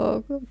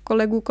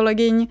kolegů,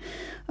 kolegyň,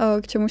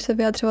 k čemu se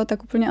vyjadřovat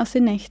tak úplně asi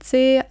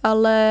nechci,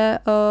 ale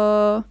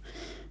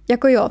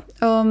jako jo,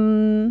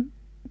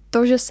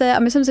 to, že se, a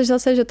myslím si že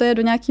zase, že to je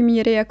do nějaký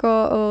míry jako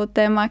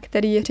téma,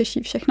 který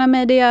řeší všechna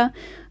média,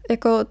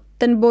 jako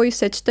ten boj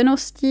se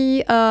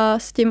čteností a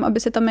s tím, aby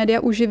se ta média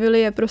uživily,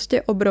 je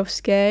prostě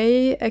obrovský,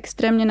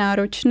 extrémně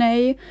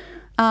náročný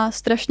a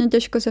strašně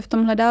těžko se v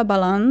tom hledá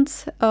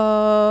balanc.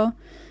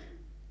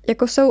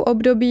 Jako jsou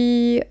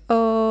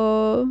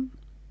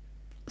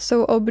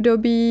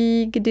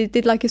období, kdy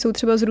ty tlaky jsou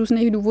třeba z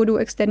různých důvodů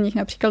externích,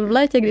 například v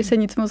létě, kdy se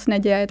nic moc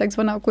neděje, je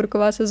takzvaná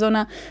okurková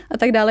sezona a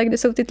tak dále, kde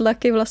jsou ty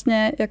tlaky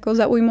vlastně jako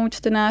zaujmou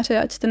čtenáře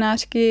a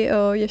čtenářky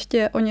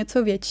ještě o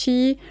něco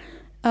větší.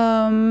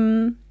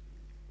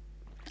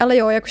 Ale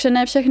jo, jakože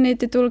ne všechny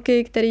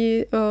titulky,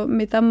 které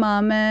my tam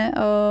máme,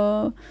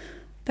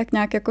 tak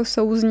nějak jako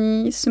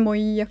souzní s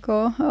mojí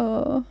jako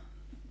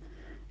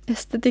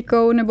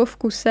estetikou nebo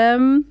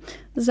vkusem.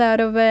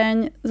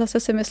 Zároveň zase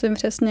si myslím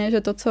přesně,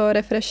 že to, co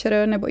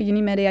Refresher nebo i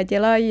jiný média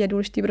dělají, je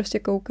důležité prostě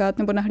koukat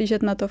nebo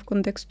nahlížet na to v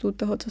kontextu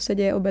toho, co se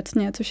děje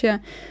obecně, což je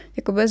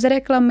jako bez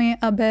reklamy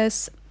a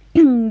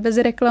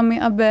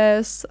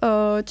bez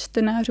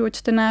čtenářů a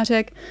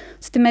čtenářek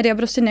se ty média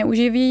prostě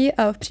neuživí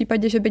a v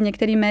případě, že by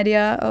některé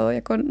média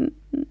jako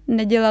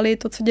nedělali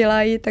to, co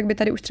dělají, tak by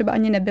tady už třeba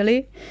ani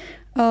nebyly.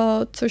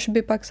 Což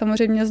by pak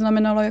samozřejmě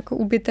znamenalo jako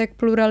úbytek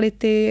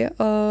plurality.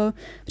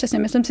 Přesně,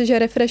 myslím si, že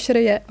Refresher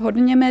je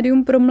hodně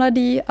médium pro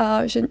mladý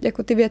a že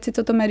jako ty věci,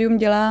 co to médium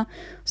dělá,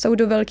 jsou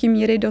do velké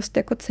míry dost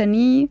jako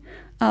cenný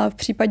a v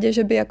případě,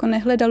 že by jako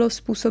nehledalo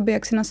způsoby,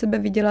 jak si na sebe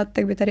vydělat,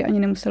 tak by tady ani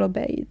nemuselo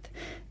být.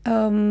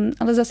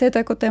 Ale zase je to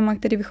jako téma,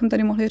 který bychom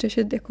tady mohli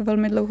řešit jako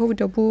velmi dlouhou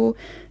dobu.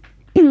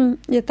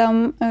 Je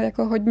tam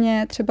jako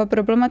hodně třeba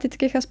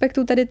problematických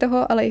aspektů tady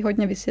toho, ale i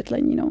hodně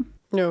vysvětlení, no.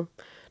 Jo.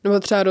 Nebo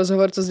třeba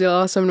rozhovor, co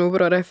dělala se mnou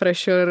pro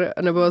Refresher,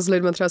 nebo s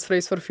lidmi třeba z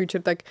Fridays for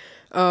Future, tak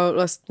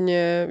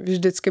vlastně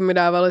vždycky mi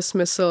dávali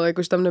smysl,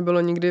 jakože tam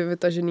nebylo nikdy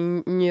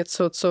vytažený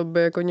něco, co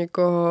by jako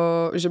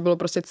někoho, že bylo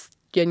prostě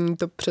zajištění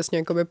to přesně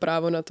jakoby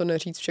právo na to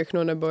neříct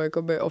všechno, nebo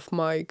jakoby off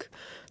mic,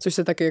 což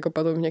se taky jako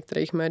potom v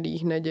některých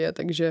médiích neděje,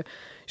 takže...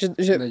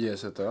 Že neděje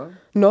se to?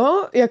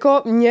 No,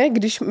 jako mě,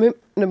 když mi,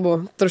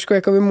 nebo trošku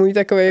jakoby můj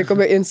takový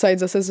jakoby insight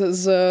zase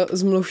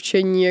z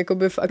mluvčení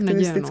jakoby v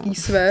aktivistické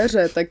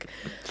sféře, tak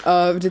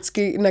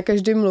vždycky na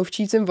každém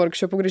mluvčícím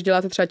workshopu, když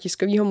děláte třeba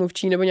tiskovýho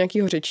mluvčí nebo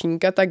nějakýho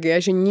řečníka, tak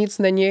je, že nic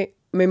není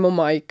mimo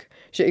mic.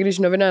 Že i když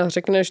novinář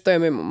řekne, že to je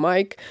mimo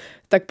mic,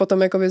 tak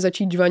potom jakoby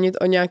začít žvanit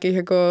o nějakých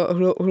jako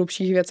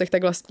hlubších věcech,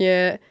 tak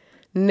vlastně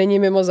není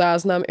mimo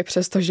záznam, i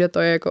přesto, že to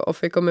je jako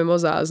off jako mimo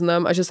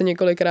záznam a že se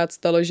několikrát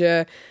stalo,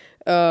 že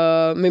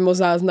mimo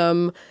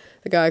záznam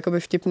taková jakoby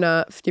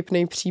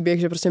vtipný příběh,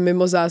 že prostě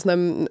mimo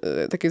záznam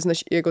taky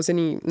jako z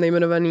jiný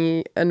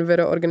nejmenovaný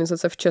enviro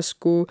organizace v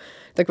Česku,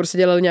 tak prostě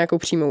dělali nějakou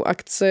přímou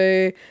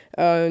akci,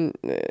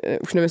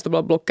 už nevím, jestli to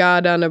byla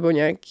blokáda nebo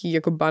nějaký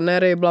jako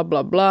banery, bla,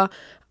 bla, bla.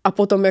 A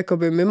potom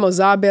jakoby mimo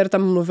záběr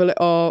tam mluvili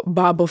o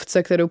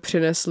bábovce, kterou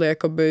přinesli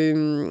jakoby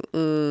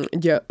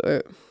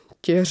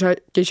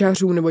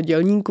těžařům nebo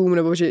dělníkům,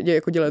 nebo že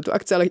jako dělali tu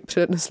akci, ale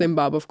přinesli jim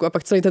bábovku. A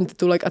pak celý ten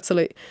titulek a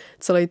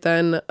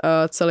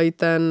celý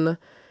ten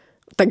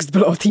text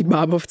byl o té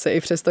bábovce,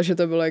 i přesto, že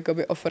to bylo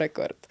jakoby off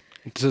record.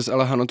 Ty jsi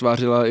ale, Hano,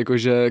 tvářila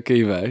jakože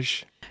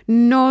kejveš.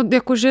 No,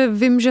 jakože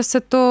vím, že se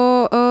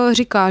to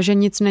říká, že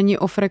nic není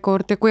off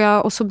record. Jako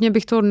já osobně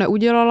bych to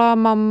neudělala,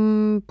 mám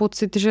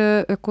pocit,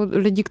 že jako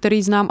lidi,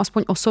 který znám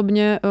aspoň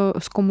osobně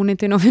z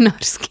komunity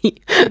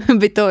novinářský,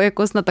 by to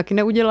jako snad taky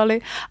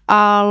neudělali,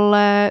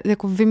 ale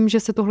jako vím, že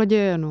se tohle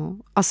děje, no.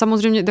 A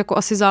samozřejmě jako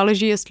asi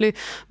záleží, jestli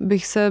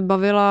bych se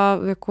bavila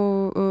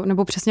jako,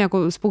 nebo přesně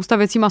jako spousta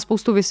věcí má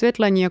spoustu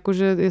vysvětlení,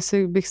 jakože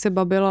jestli bych se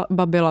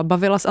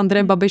bavila s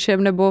Andrejem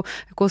Babišem nebo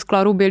jako s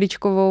Klárou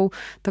Běličkovou,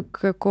 tak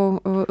jako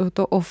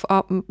to off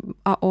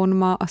a on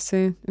má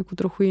asi jako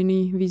trochu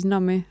jiný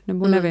významy,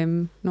 nebo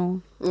nevím, no.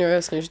 Jo,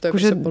 jasně, že to je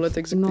prostě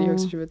politik, ze kterého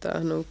chceš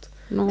vytáhnout.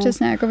 No.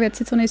 Přesně, jako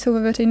věci, co nejsou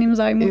ve veřejném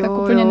zájmu, tak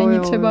úplně není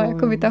třeba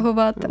jako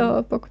vytahovat,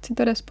 pokud si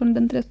to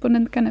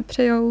respondentka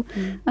nepřejou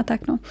a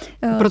tak, no.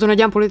 Proto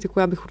nedělám politiku,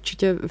 já bych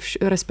určitě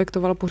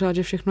respektovala pořád,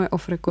 že všechno je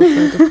off record, to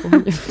je to v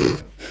pohodě.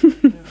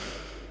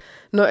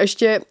 No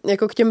ještě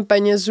jako k těm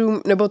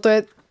penězům, nebo to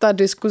je ta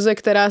diskuze,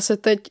 která se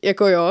teď,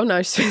 jako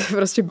náš svět je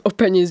prostě o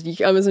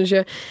penězích, ale myslím,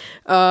 že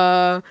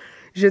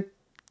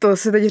to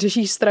se teď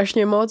řeší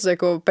strašně moc,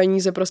 jako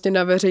peníze prostě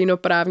na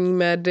veřejnoprávní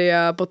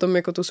média, potom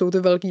jako to jsou ty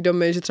velký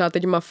domy, že třeba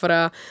teď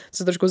Mafra,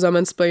 se trošku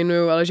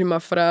zamansplainuju, ale že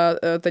Mafra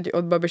teď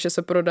od Babiše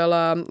se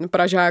prodala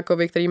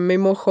Pražákovi, který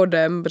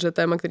mimochodem, protože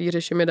téma, který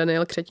řeším, je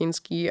Daniel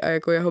Křetínský a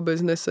jako jeho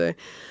biznesy,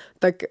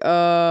 tak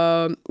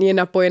je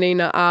napojený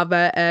na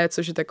AVE,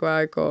 což je taková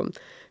jako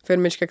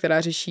firmička,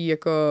 která řeší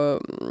jako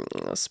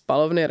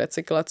spalovny,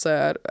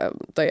 recyklace,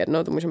 to je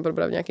jedno, to můžeme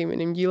probrat v nějakým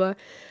jiným díle,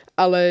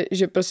 ale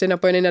že prostě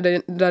napojený na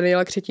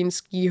Daniela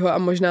Křetínskýho a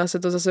možná se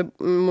to zase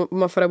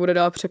Mafra bude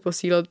dál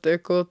přeposílat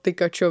jako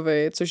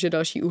Tykačovi, což je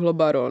další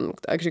uhlobaron.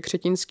 Takže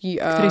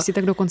Křetínský a... Který si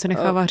tak dokonce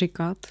nechává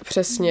říkat.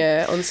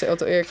 Přesně, on si o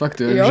to...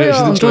 Fakt jo.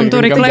 On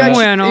to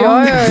reklamuje, no.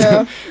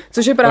 Jo.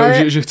 Což je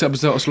právě... Že chce, aby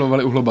se ho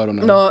oslovovali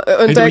uhlobaronem. No,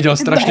 to by dělal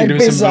strašně, kdyby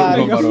jsem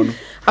byl uhlobaron.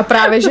 A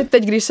právě, že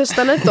teď, když se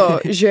stane to,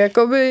 že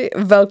jakoby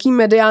velký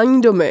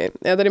mediální domy,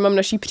 já tady mám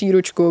naší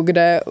příručku,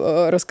 kde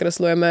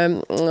rozkreslujeme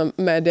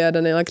média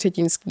Daniela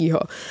Křetínskýho,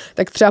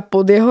 tak třeba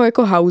pod jeho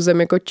jako housem,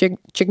 jako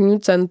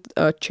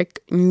Czech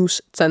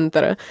News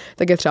Center,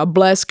 tak je třeba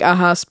Blesk,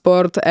 AHA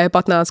Sport,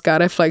 E15,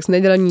 Reflex,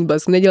 Nedělní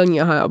Blesk,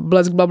 Nedělní AHA,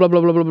 Blesk,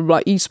 blablabla,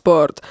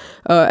 e-sport,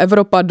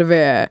 Evropa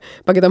 2,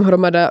 pak je tam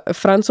hromada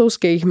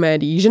francouzských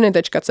médií,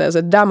 ženy.cz,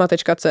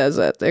 dáma.cz,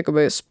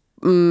 jakoby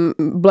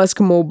Blesk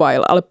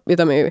Mobile, ale je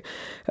tam i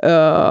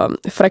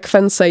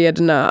Frekvence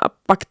 1 a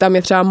pak tam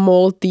je třeba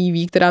MOL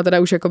TV, která teda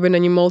už jakoby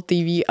není MOL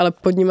TV, ale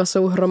pod nima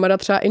jsou hromada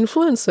třeba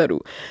influencerů.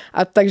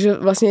 A takže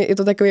vlastně je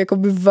to takový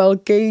jakoby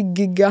velký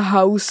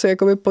gigahouse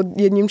jakoby pod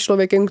jedním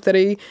člověkem,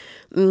 který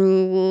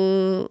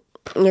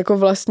jako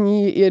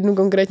vlastní jednu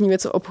konkrétní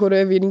věc,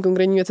 obchoduje v jedné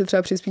konkrétní věci,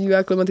 třeba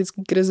přispívá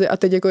klimatické krizi a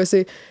teď jako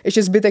jestli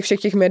ještě zbytek všech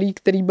těch médií,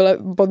 který byly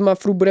pod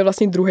Mafru, bude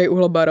vlastně druhý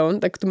uhlobaron,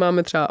 tak tu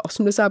máme třeba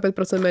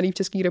 85% médií v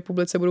České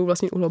republice budou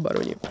vlastně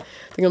uhlobaroni.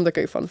 Tak mám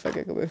takový fun fact,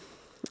 jakoby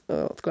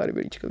od Kláry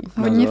Běličkový.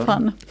 Hodně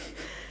fun.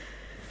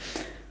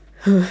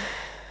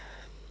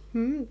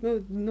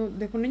 No,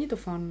 jako není to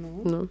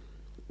fun, no.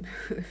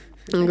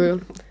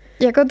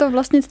 Jako to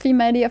vlastnictví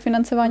médií a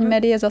financování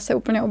médií je zase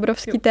úplně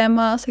obrovský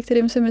téma, se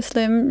kterým si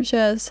myslím,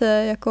 že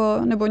se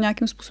jako, nebo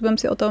nějakým způsobem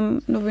si o tom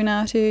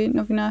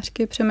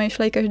novinářky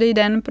přemýšlejí každý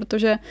den,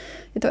 protože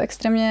je to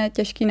extrémně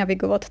těžký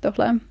navigovat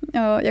tohle.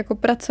 Jako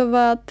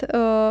pracovat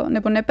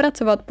nebo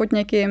nepracovat pod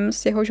někým,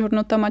 s jehož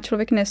hodnotama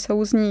člověk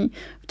nesouzní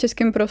v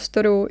českém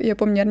prostoru je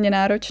poměrně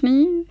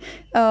náročný.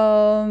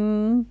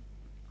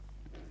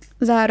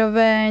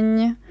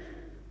 Zároveň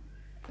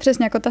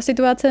přesně jako ta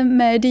situace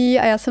médií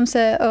a já jsem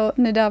se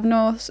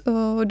nedávno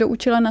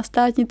doučila na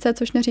státnice,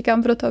 což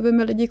neříkám proto, aby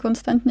mi lidi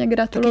konstantně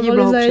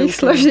gratulovali za jejich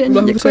složení.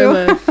 Děkuju.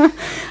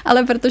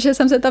 Ale protože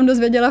jsem se tam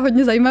dozvěděla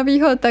hodně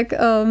zajímavého, tak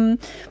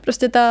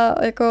prostě ta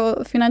jako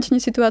finanční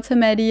situace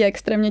médií je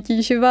extrémně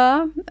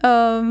tíživá.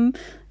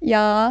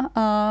 Já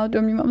a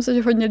domnívám se,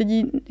 že hodně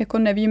lidí jako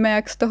nevíme,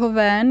 jak z toho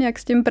ven, jak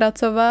s tím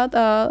pracovat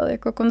a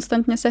jako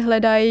konstantně se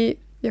hledají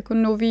jako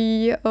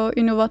nový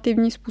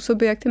inovativní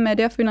způsoby, jak ty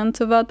média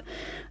financovat,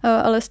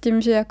 ale s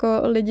tím, že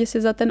jako lidi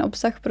si za ten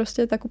obsah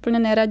prostě tak úplně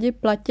neradi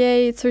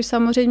platějí, což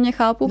samozřejmě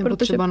chápu, nebo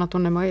protože třeba na to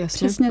nemají,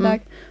 jasně. Přesně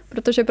tak,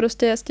 protože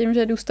prostě s tím,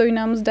 že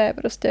důstojná mzda je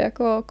prostě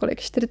jako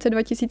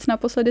 42 000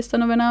 naposledy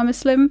stanovená,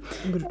 myslím.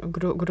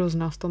 Kdo z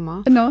nás to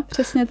má? No,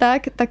 přesně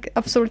tak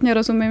absolutně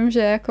rozumím, že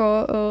jako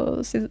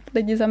si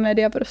lidi za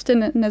média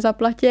prostě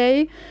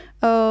nezaplatějí,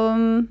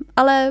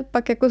 ale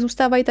pak jako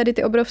zůstávají tady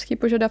ty obrovské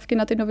požadavky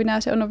na ty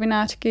novináře a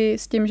novinářky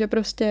s tím, že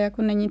prostě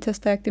jako není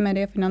cesta, jak ty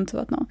média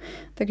financovat, no.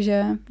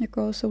 Takže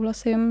jako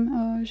souhlasím,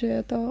 že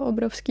je to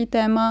obrovský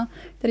téma,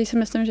 který si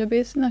myslím, že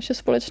by naše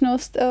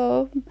společnost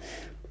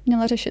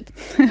měla řešit.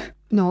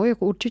 No,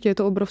 jako určitě je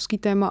to obrovský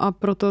téma a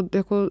proto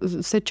jako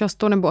se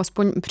často, nebo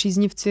aspoň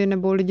příznivci,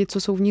 nebo lidi,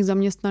 co jsou v nich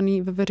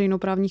zaměstnaný ve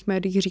veřejnoprávních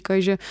médiích,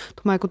 říkají, že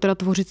to má jako teda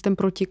tvořit ten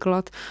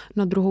protiklad.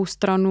 Na druhou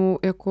stranu,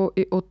 jako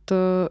i od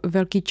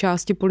velké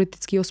části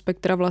politického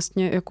spektra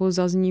vlastně jako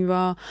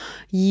zaznívá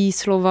jí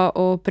slova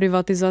o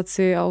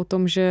privatizaci a o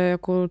tom, že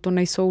jako to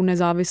nejsou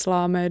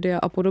nezávislá média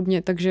a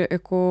podobně, takže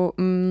jako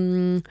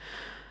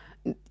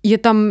je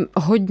tam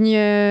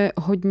hodně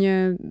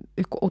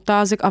jako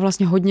otázek a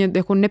vlastně hodně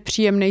jako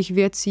nepříjemných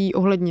věcí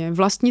ohledně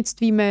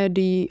vlastnictví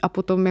médií a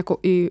potom jako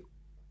i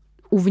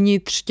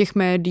uvnitř těch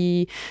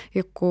médií,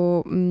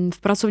 jako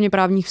v pracovně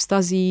právních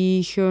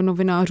vztazích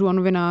novinářů a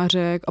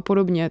novinářek a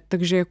podobně.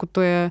 Takže jako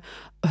to je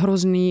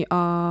hrozný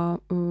a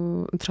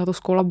třeba to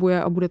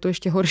skolabuje a bude to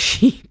ještě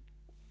horší.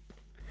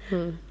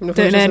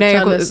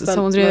 Jako,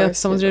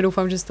 samozřejmě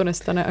doufám, že se to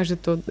nestane a že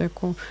to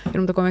jako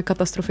jenom taková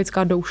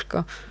katastrofická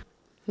douška.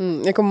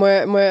 Jako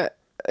moje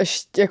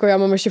jako já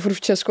mám ještě furt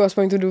v Česku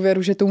aspoň tu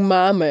důvěru, že tu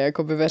máme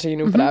jakoby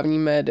veřejnoprávní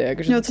média.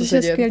 Jako, že no, což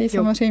je skvělý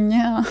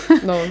samozřejmě. A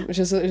no,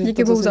 že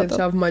díky bohu za to.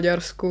 Třeba v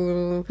Maďarsku,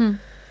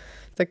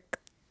 tak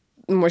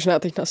možná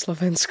teď na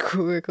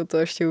Slovensku, jako to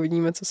ještě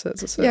uvidíme, co se...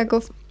 Jako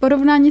v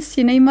porovnání s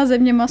jinýma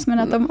zeměma jsme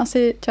na tom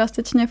asi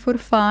částečně furt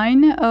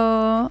fajn,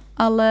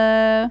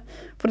 ale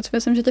proč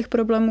myslím, že těch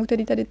problémů,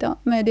 který tady ta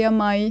média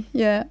mají,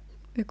 je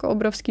jako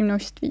obrovské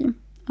množství.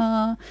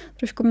 A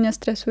trošku mě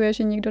stresuje,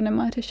 že nikdo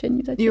nemá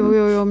řešení zatím.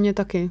 Jo, mě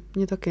taky.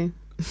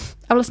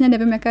 A vlastně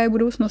nevím, jaká je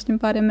budoucnost tím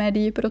pádem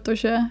médií,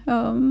 protože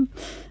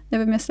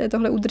nevím, jestli je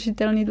tohle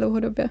udržitelný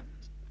dlouhodobě.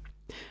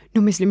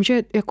 No myslím,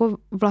 že jako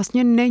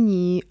vlastně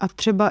není a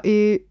třeba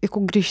i jako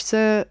když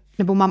se,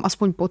 nebo mám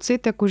aspoň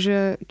pocit,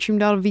 jakože čím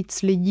dál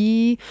víc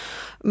lidí,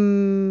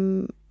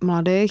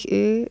 mladých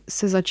i,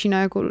 se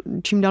začíná jako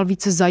čím dál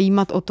více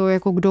zajímat o to,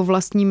 jako kdo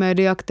vlastní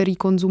média, který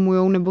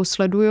konzumujou nebo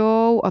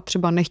sledujou a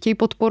třeba nechtějí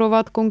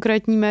podporovat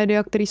konkrétní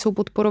média, které jsou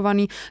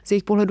podporovaný z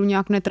jejich pohledu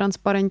nějak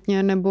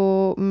netransparentně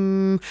nebo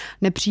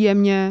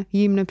nepříjemně,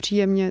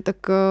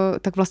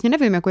 tak vlastně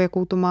nevím, jako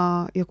jakou to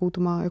má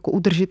jako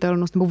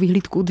udržitelnost nebo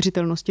vyhlídku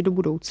udržitelnosti do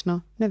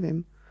budoucna.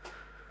 Nevím.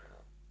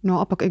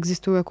 No a pak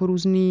existují jako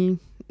různý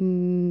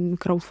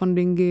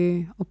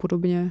crowdfundingy a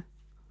podobně,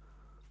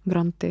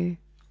 granty.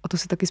 A to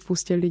se taky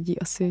spoustě lidí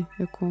asi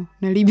jako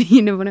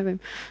nelíbí, nebo nevím.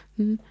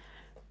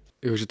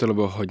 Jo, že tohle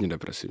bylo hodně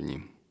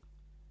depresivní.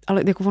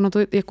 Ale jako ono to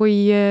jako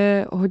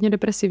je hodně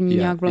depresivní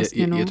nějak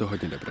vlastně, no. Je to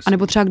hodně depresivní. A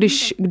nebo třeba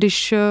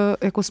když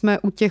jako jsme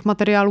u těch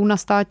materiálů na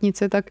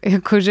státnici, tak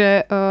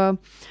jakože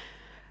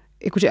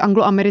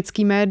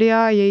angloamerický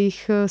média,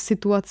 jejich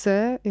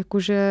situace,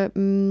 jakože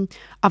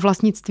a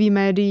vlastnictví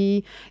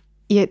médií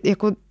je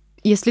jako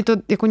jestli to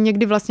jako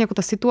někdy vlastně jako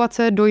ta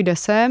situace dojde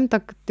sem,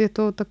 tak je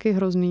to taky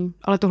hrozný.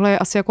 Ale tohle je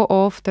asi jako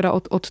off, teda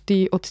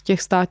od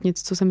těch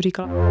státnic, co jsem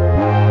říkala.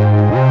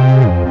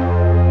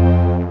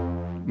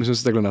 My jsme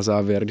si takhle na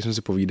závěr, když jsme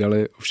si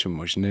povídali o všem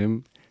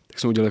možným, tak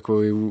jsme udělali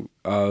takovou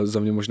a za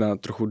mě možná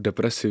trochu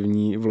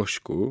depresivní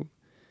vložku,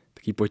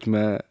 tak ji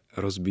pojďme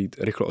rozbít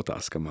rychlo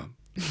otázkama.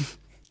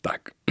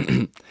 Tak.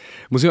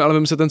 Musíme ale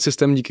vymyslet ten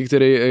systém, díky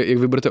který, jak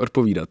vy budete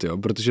odpovídat, jo?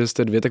 Protože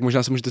jste dvě, tak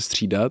možná se můžete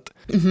střídat.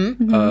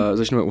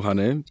 Začneme u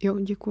Hany. Jo,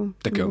 děkuju.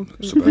 Tak jo,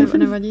 super.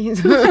 Nevadí.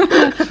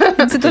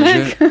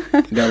 Takže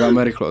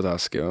dáváme rychlo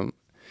otázky, jo?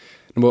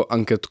 Nebo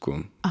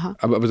anketku. Aha.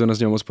 Aby to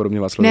neznělo moc podobně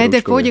Václavu Ne, Roučkovi. to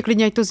je v pohodě,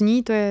 klidně, ať to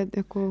zní, to je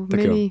jako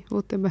milý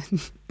od tebe.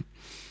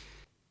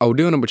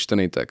 Audio nebo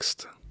čtený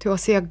text? To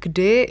asi jak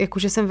kdy,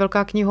 jakože jsem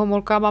velká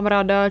knihomolka, mám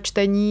ráda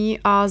čtení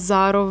a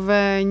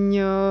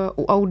zároveň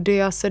u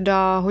audia se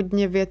dá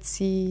hodně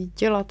věcí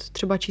dělat,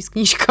 třeba číst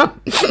knížka.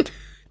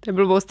 To je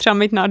blbost, třeba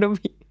mít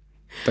nádobí.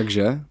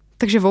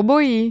 Takže v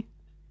obojí.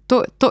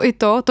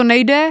 To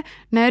nejde,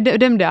 ne,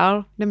 jdem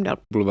dál.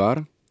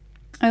 Bulvár?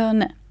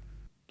 Ne.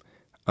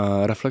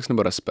 Reflex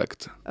nebo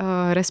respekt?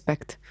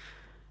 Respekt.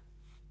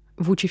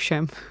 Vůči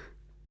všem.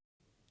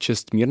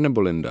 Čestmír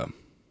nebo Linda?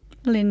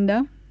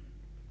 Linda.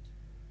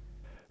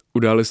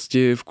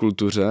 Události v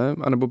kultuře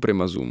anebo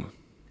primazum?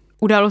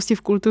 Události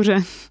v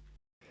kultuře.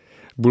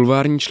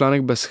 Bulvární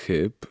článek bez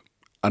chyb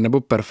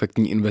anebo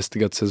perfektní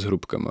investigace s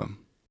hrubkama?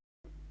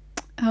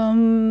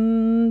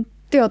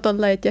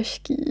 Tohle je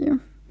těžký.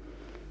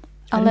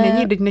 Ale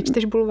není, teď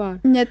nečteš bulvár.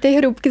 Mně ty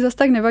hrubky zas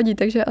tak nevadí,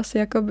 takže asi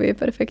jakoby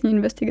perfektní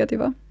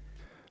investigativa.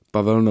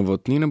 Pavel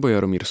Novotný nebo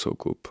Jaromír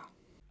Soukup?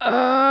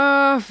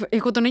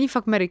 Jako to není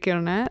fakt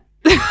Merikil, ne?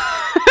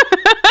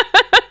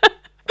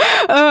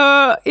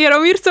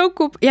 Jaromír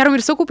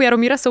Soukup,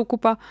 Jaromíra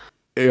Soukupa.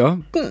 Jo?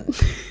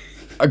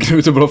 A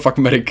kdyby to bylo fakt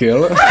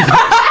Merikil?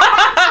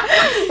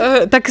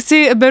 Tak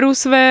si beru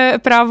své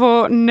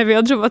právo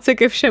nevyjadřovat se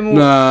ke všemu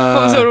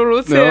po vzoru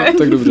Lucie. No,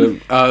 tak dobře.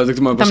 A, tak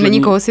to mám tam poslední.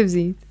 není koho si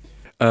vzít.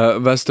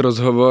 Vést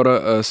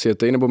rozhovor s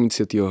Jetej nebo mít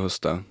světýho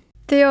hosta?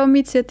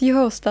 Mít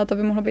světýho hosta, to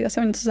by mohlo být asi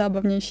o něco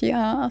zábavnější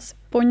a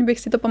aspoň bych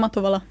si to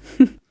pamatovala.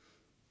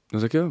 No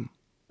tak jo.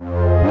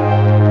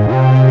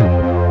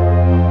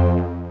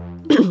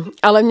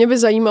 Ale mě by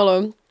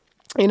zajímalo,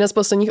 jedna z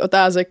posledních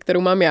otázek,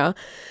 kterou mám já,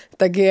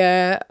 tak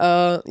je,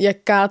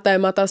 jaká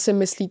témata si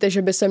myslíte,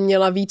 že by se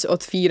měla víc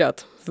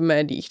otvírat v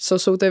médiích? Co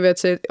jsou ty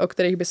věci, o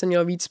kterých by se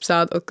mělo víc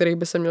psát, o kterých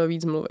by se mělo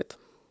víc mluvit?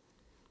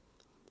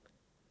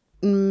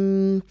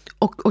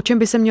 O čem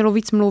by se mělo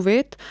víc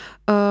mluvit?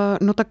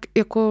 No tak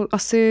jako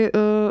asi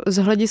z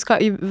hlediska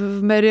i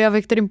v média,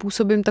 ve kterým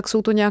působím, tak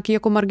jsou to nějaký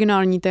jako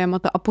marginální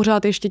témata a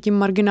pořád ještě tím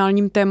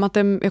marginálním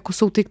tématem jako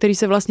jsou ty, které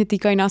se vlastně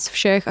týkají nás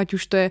všech, ať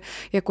už to je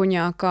jako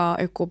nějaká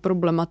jako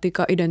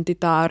problematika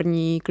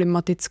identitární,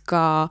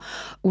 klimatická,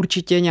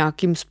 určitě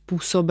nějakým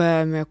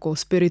způsobem jako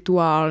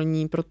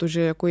spirituální,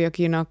 protože jako jak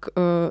jinak,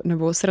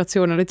 nebo s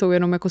racionalitou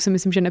jenom jako si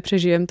myslím, že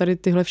nepřežijem tady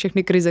tyhle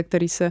všechny krize,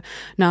 které se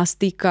nás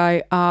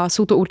týkají a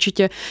jsou to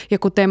určitě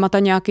jako témata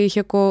nějakých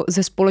jako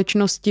ze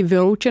společnosti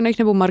vyloučených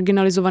nebo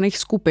marginalizovaných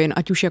skupin,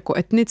 ať už jako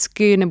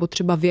etnicky, nebo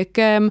třeba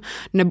věkem,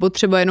 nebo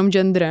třeba jenom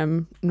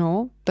genderem.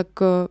 No, tak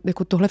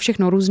jako tohle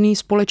všechno různý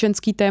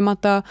společenský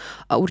témata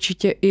a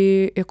určitě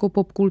i jako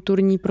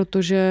popkulturní,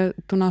 protože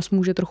to nás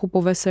může trochu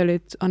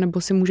poveselit,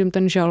 anebo si můžeme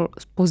ten žal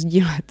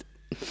pozdílet.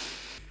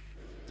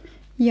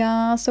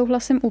 Já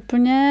souhlasím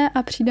úplně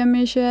a přijde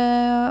mi, že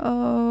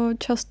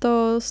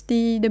často z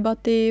té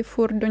debaty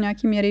furt do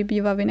nějaké míry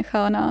bývá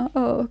vynechána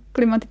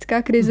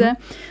klimatická krize,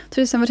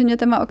 což je samozřejmě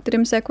téma, o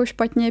kterém se jako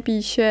špatně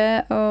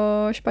píše,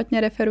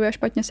 špatně referuje,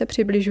 špatně se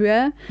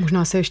přibližuje.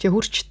 Možná se ještě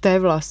hůř čte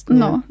vlastně.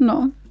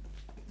 No,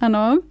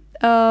 ano,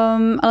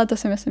 ale to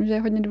si myslím, že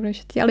je hodně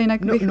důležité, ale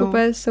jinak bych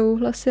úplně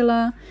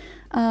souhlasila.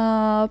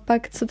 A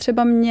pak, co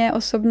třeba mně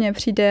osobně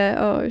přijde,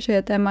 že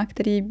je téma,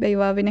 který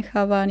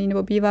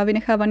bývá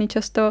vynechávaný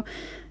často,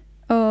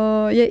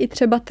 je i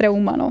třeba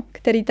trauma,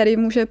 který tady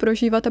může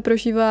prožívat a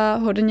prožívá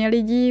hodně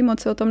lidí, moc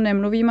se o tom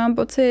nemluví, mám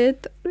pocit,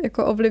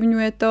 jako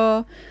ovlivňuje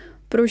to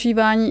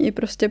prožívání i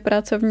prostě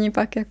pracovní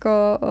pak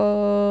jako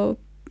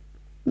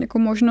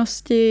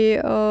možnosti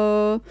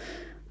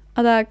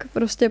a tak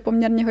prostě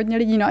poměrně hodně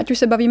lidí. No, ať už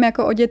se bavíme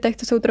jako o dětech,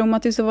 co jsou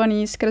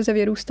traumatizovaný skrze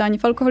vyrůstání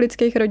v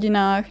alkoholických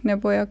rodinách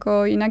nebo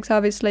jako jinak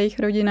závislých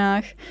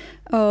rodinách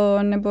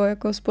nebo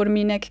jako z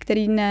podmínek,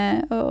 který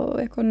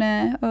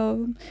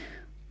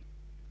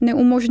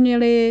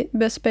neumožnili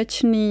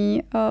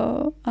bezpečný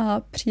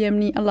a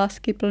příjemný a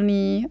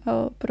láskyplný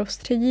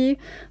prostředí,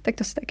 tak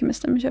to si taky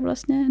myslím, že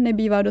vlastně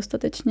nebývá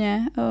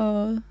dostatečně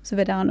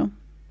zvedáno.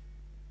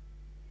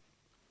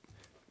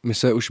 My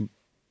se už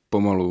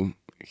pomalu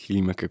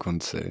chýlíme ke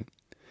konci.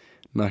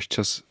 Náš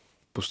čas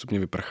postupně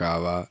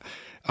vyprchává,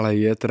 ale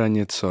je teda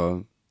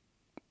něco,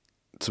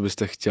 co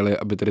byste chtěli,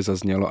 aby tady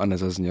zaznělo a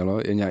nezaznělo?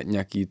 Je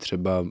nějaký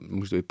třeba,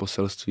 může to být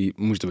poselství,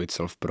 může to být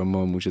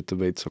self-promo, může to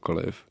být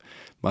cokoliv.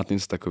 Máte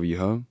něco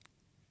takového?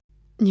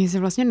 Mně se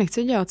vlastně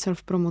nechce dělat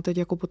self-promo teď,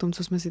 jako po tom,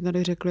 co jsme si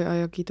tady řekli a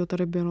jaký to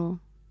tady bylo.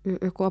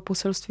 Jako a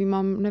poselství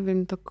mám,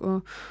 nevím, tak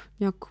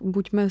nějak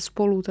buďme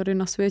spolu tady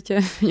na světě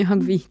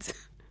nějak víc.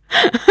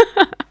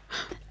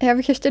 Já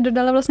bych ještě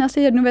dodala vlastně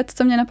asi jednu věc,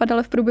 co mě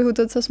napadalo v průběhu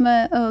to, co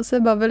jsme se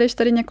bavili, že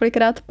tady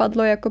několikrát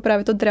padlo jako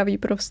právě to zdraví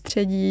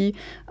prostředí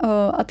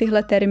a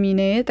tyhle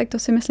termíny, tak to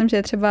si myslím, že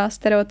je třeba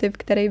stereotyp,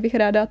 který bych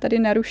ráda tady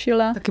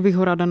narušila. Taky bych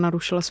ho ráda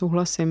narušila,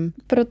 souhlasím.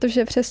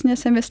 Protože přesně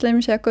si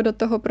myslím, že jako do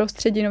toho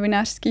prostředí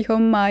novinářského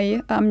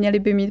mají a měli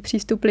by mít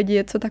přístup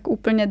lidi, co tak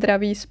úplně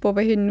zdraví z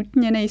povahy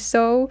nutně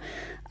nejsou.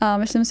 A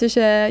myslím si,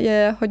 že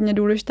je hodně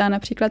důležitá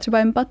například třeba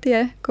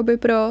empatie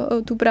pro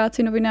tu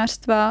práci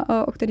novinářstva,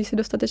 o který se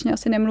dostatečně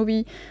asi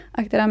nemluví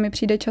a která mi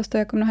přijde často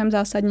jako mnohem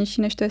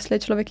zásadnější, než to, jestli je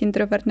člověk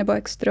introvert nebo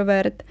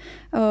extrovert.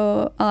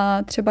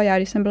 A třeba já,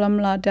 když jsem byla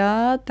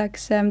mladá, tak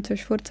jsem,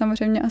 což furt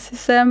samozřejmě asi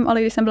jsem,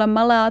 ale když jsem byla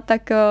malá,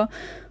 tak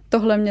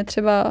tohle mě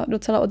třeba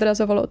docela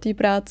odrazovalo od té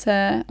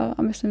práce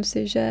a myslím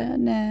si, že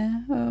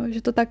ne,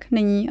 že to tak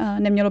není a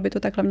nemělo by to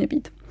tak hlavně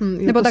být.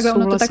 Nebo takhle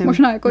ono to tak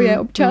možná jako je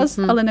občas,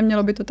 ale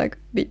nemělo by to tak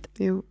být.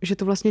 Jo, že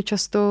to vlastně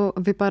často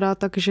vypadá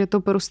tak, že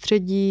to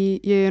prostředí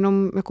je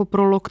jenom jako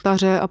pro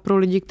loktaře a pro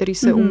lidi, kteří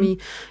se umí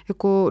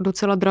jako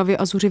docela dravě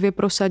a zuřivě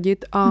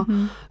prosadit a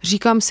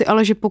říkám si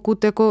ale, že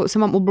pokud jako se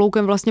mám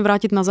obloukem vlastně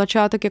vrátit na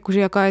začátek, jakože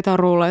jaká je ta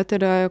role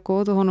teda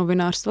jako toho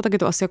novinářstva, tak je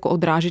to asi jako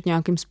odrážet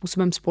nějakým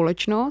způsobem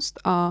společnost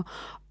a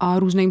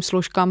různým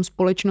složkám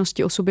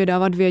společnosti o sobě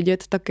dávat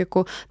vědět,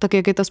 tak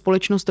jak je ta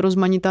společnost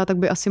rozmanitá, tak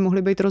by asi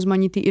mohly být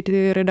rozmanitý i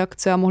ty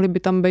redakce a mohly by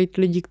tam být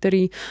lidi,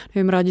 kteří,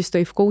 nevím, rádi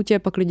stojí v koutě,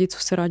 pak lidi, co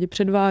se rádi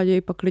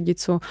předvádějí, pak lidi,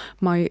 co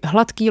mají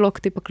hladký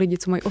lokty, pak lidi,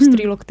 co mají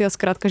ostrý lokty a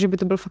zkrátka, že by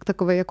to byl fakt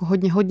takový jako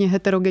hodně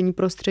heterogenní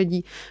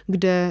prostředí,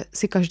 kde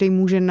si každý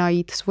může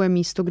najít svoje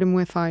místo, kde mu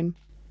je fajn.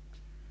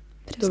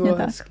 Přesně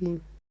tak.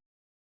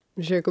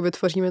 Že jako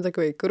vytvoříme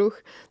takový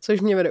kruh,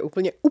 což mě vede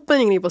úplně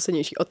k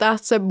nejposlednější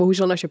otázce.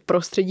 Bohužel naše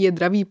prostředí je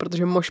dravý,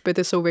 protože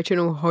mošpity jsou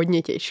většinou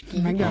hodně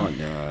těžký.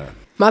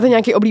 Máte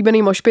nějaký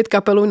oblíbený mošpit,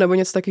 kapelu nebo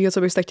něco takového,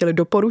 co byste chtěli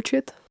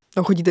doporučit?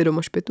 A chodíte do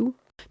mošpitů?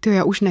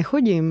 Já už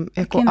nechodím,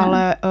 jako,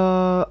 ale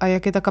a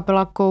jak je ta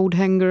kapela Coat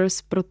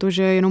Hangers,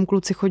 protože jenom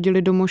kluci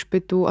chodili do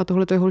mošpitu a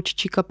tohle to je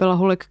holčičí kapela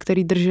holek,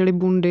 který drželi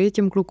bundy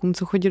těm klukům,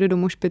 co chodili do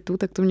mošpitu,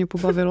 tak to mě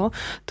pobavilo.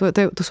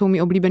 To jsou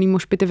mý oblíbený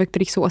mošpity, ve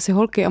kterých jsou asi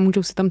holky a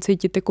můžou se tam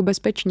cítit jako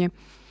bezpečně.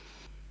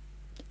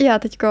 Já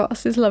teďko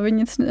asi z hlavy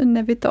nic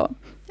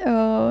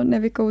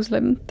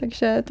nevykouzlim,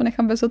 takže to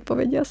nechám bez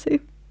odpovědi asi.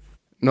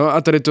 No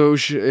a tady to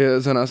už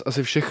je za nás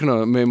asi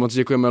všechno. My moc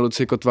děkujeme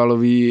Lucii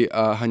Kotvalový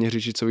a Haně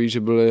Řičicový, že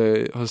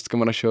byli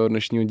hostkama našeho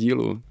dnešního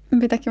dílu.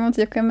 My taky moc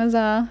děkujeme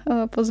za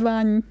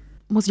pozvání.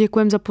 Moc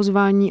děkujeme za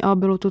pozvání a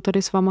bylo to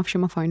tady s váma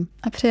všema fajn.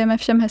 A přejeme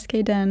všem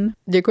hezký den.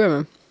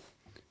 Děkujeme.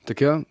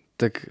 Tak jo,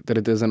 tak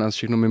tady to je za nás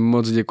všechno. My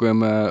moc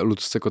děkujeme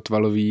Lucce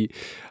Kotvalový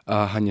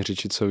a Haně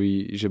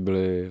Řičicový, že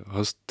byli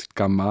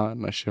hostkama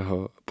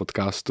našeho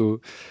podcastu.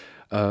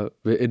 A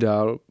vy i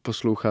dál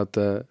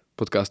posloucháte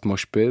podcast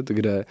Moshpit,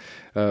 kde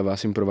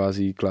vás jim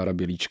provází Klára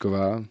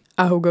Bělíčková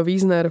a Hugo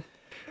Wiesner.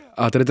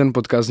 A tady ten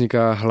podcast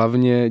vzniká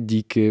hlavně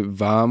díky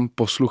vám,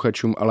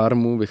 posluchačům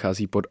Alarmu,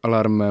 vychází pod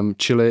Alarmem,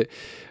 čili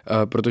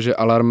protože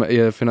Alarm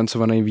je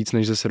financovaný víc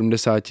než ze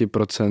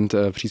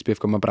 70%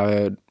 příspěvkama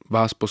právě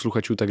vás,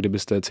 posluchačů, tak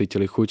kdybyste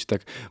cítili chuť,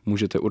 tak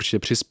můžete určitě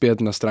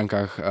přispět na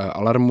stránkách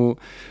Alarmu,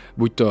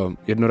 buď to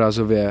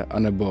jednorázově,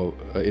 anebo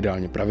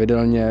ideálně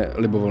pravidelně,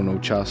 libovolnou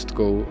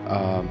částkou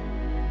a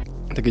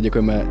taky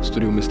děkujeme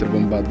studiu Mr.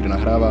 Bombat, kde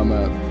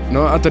nahráváme.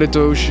 No a tady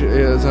to už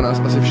je za nás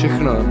asi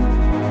všechno.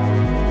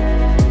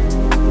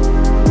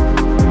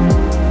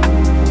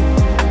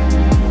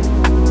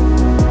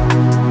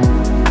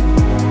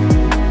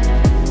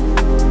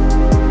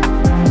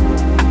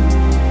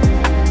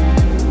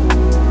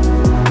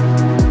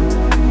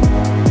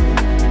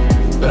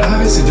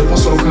 Právě si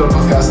doposlouchal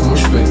podcast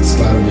Moshpit s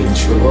Klárou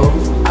Bělíčkovou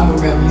a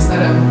Hugem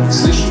Wiesnerem.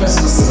 Slyšíme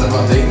se zase za